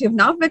result you've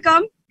now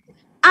become,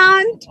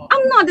 and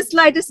I'm not the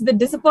slightest bit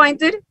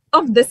disappointed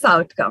of this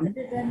outcome.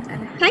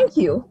 Thank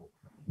you.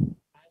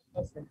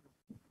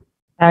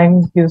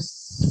 Thank you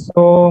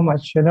so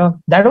much.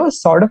 That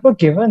was sort of a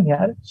given,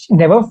 yeah. She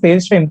never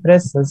fails to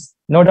impress us.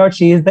 No doubt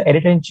she is the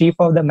editor-in-chief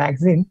of the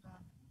magazine.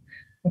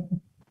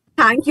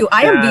 Thank you.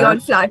 I am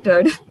beyond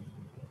flattered.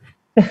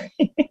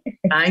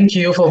 Thank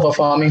you for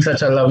performing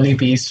such a lovely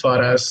piece for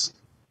us.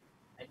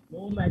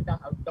 No matter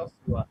how tough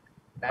you are.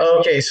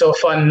 Okay, so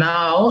for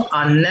now,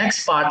 our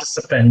next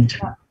participant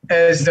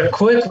is the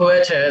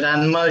quick-witted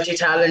and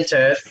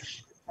multi-talented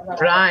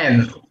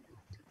Brian.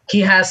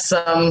 He has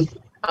some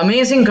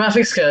amazing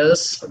graphic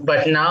skills,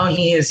 but now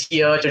he is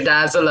here to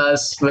dazzle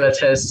us with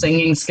his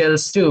singing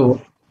skills too.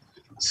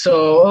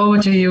 So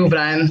over to you,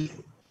 Brian.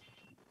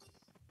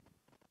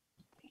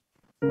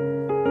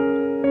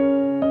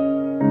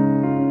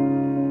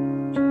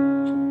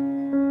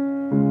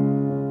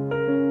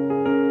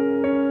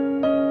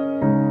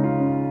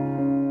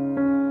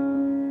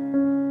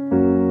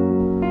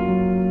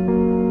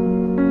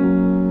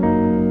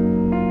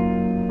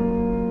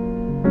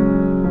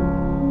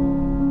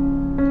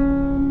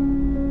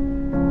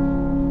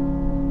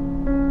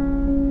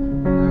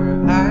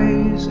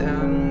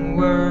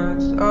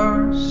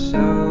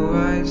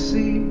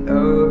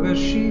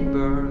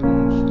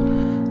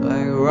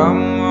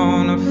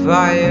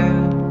 fire,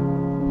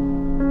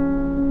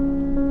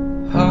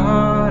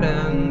 hard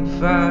and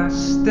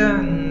fast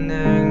and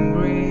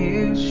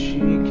angry as she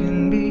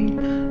can be.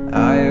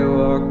 I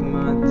walk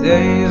my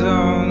days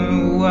on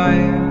a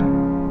wire.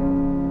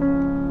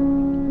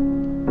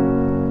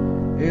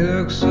 It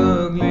looks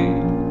ugly,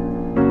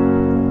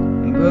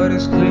 but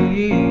it's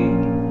clean.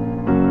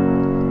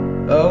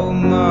 Oh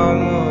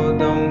mama,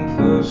 don't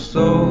fuss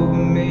over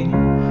me.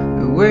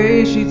 The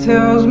way she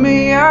tells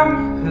me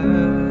I'm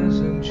hers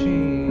and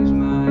she's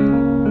mine.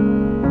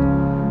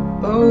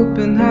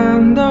 Open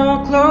hand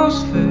or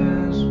closed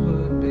fist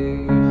would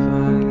be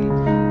fine.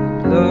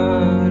 The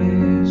blood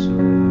is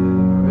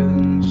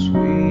running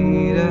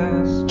sweet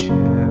as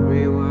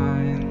cherry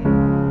wine.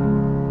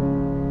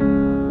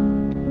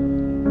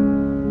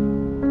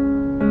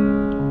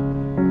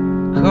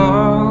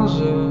 Calls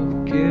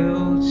of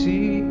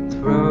guilty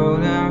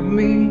thrown at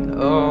me,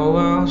 all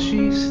while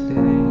she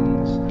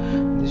stains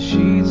the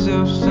sheets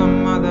of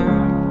some other.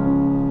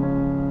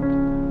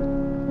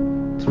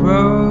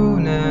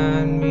 Thrown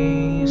at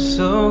me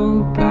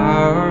so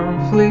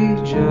powerfully,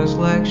 just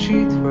like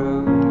she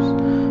throws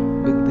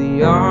with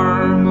the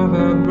arm of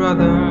her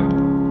brother.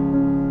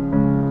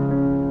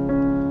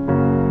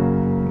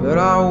 But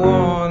I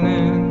warn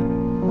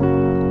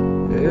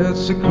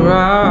it's a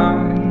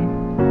crime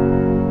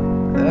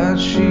that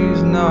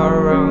she's not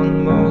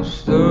around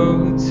most of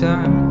the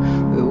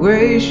time. The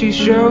way she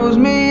shows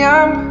me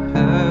I'm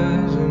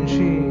hers and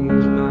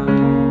she's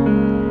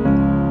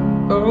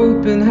mine.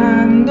 Open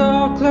hand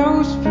or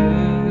closed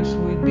fist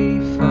would be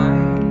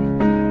fine.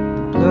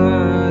 The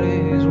blood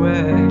is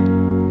red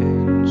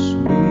and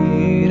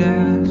sweet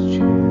as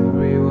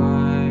cherry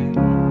wine.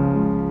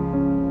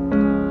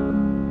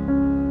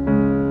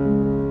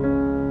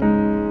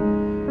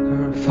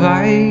 Her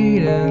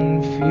fight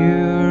and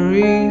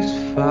fury's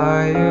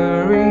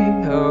fiery,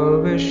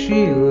 however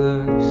she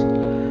looks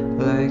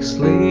like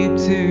sleep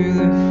to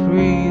the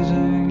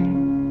freezing.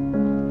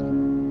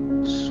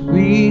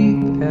 Sweet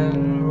and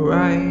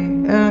right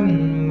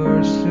and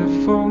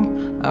merciful,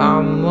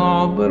 I'm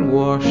all but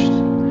washed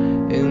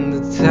in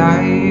the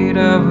tide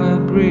of her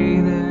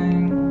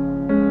breathing.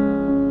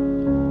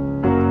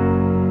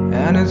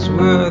 And it's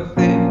worth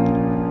it,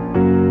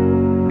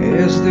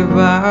 it's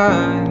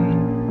divine.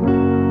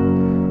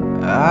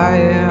 I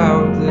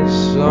have this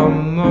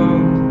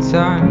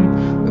summertime.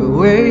 The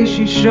way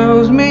she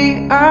shows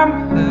me I'm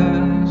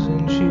hers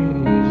and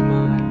she's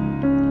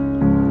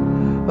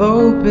mine.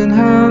 Open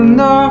hand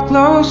or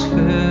closed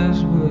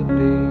fist would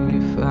be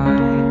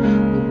fine.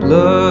 The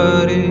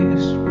blood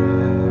is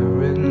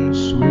rare and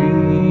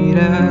sweet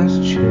as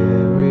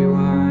cherry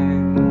wine.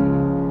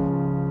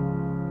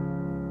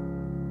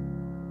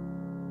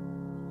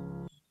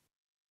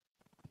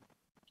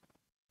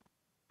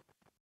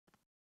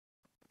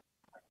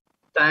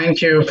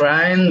 Thank you,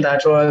 Brian.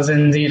 That was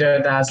indeed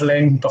a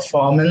dazzling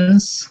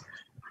performance,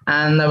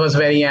 and that was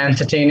very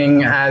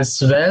entertaining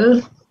as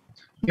well.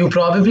 You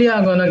probably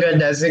are going to get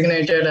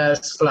designated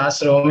as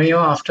Class Romeo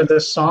after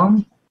this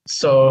song,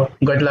 so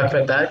good luck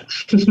with that.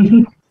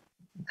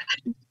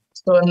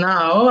 So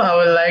now I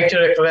would like to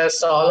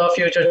request all of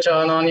you to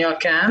turn on your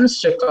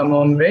cams to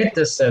commemorate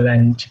this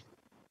event.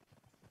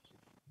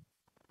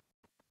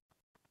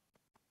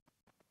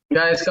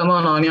 Guys, come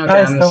on your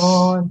Guys, cams. come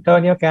on,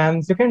 turn your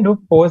cams. You can do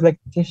pose like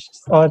this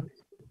or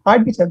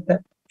heart beat like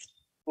that.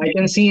 I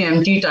can see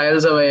empty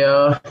tiles over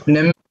here.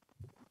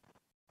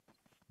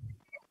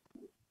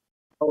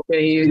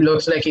 Okay, he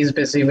looks like he's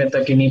busy with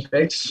the guinea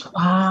pigs.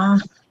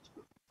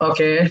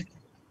 Okay.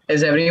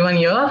 Is everyone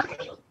here?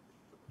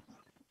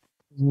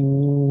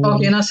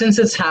 Okay, now since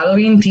it's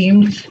Halloween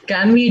themed,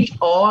 can we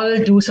all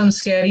do some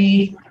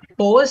scary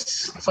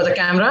pose for the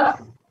camera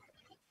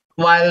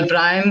while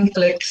Brian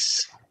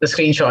clicks the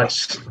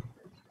screenshots?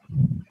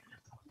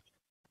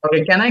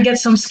 Okay, can I get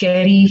some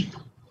scary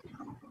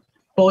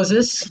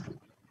poses?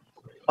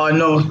 Or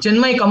no?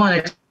 Chinmay, come on,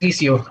 at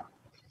least you.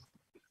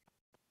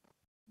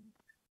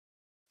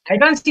 I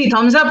can't see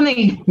thumbs up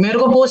nahi. मेरे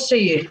को pose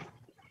चाहिए.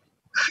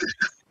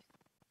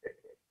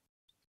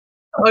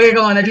 Okay,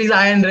 come on. At least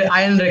I and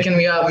Ricken,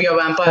 we are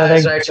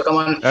vampires, right? So come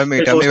on. Tell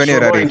me when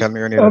you're ready. Tell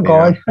me when you're ready.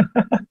 God.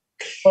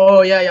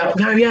 Oh yeah.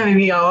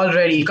 We are all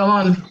ready. Come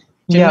on.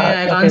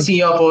 Chinmay, I can't see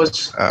your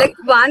pose. Like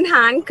one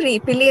hand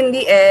creepily in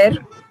the air.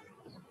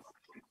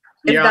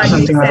 If Yeah, that makes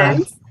something like that.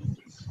 sense.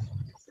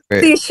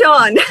 Wait. See,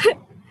 Sean.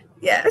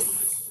 Yes.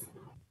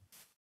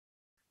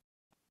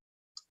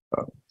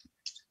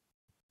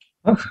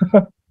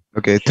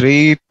 Okay,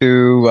 3,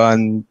 2,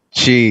 1,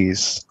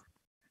 cheese.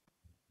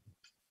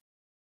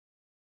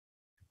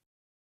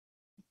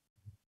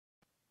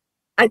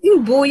 I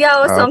think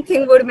booyah or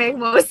something would make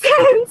more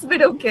sense,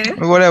 but okay.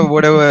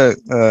 Whatever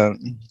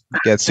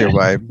gets your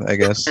vibe, I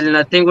guess. And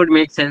nothing would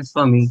make sense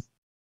for me.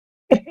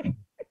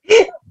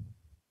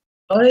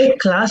 Oh,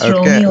 Class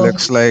Okay, Romeo.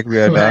 looks like we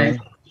are done. Right.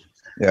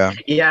 Yeah.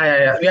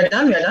 Yeah. We are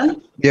done.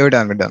 Yeah, we're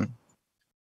done.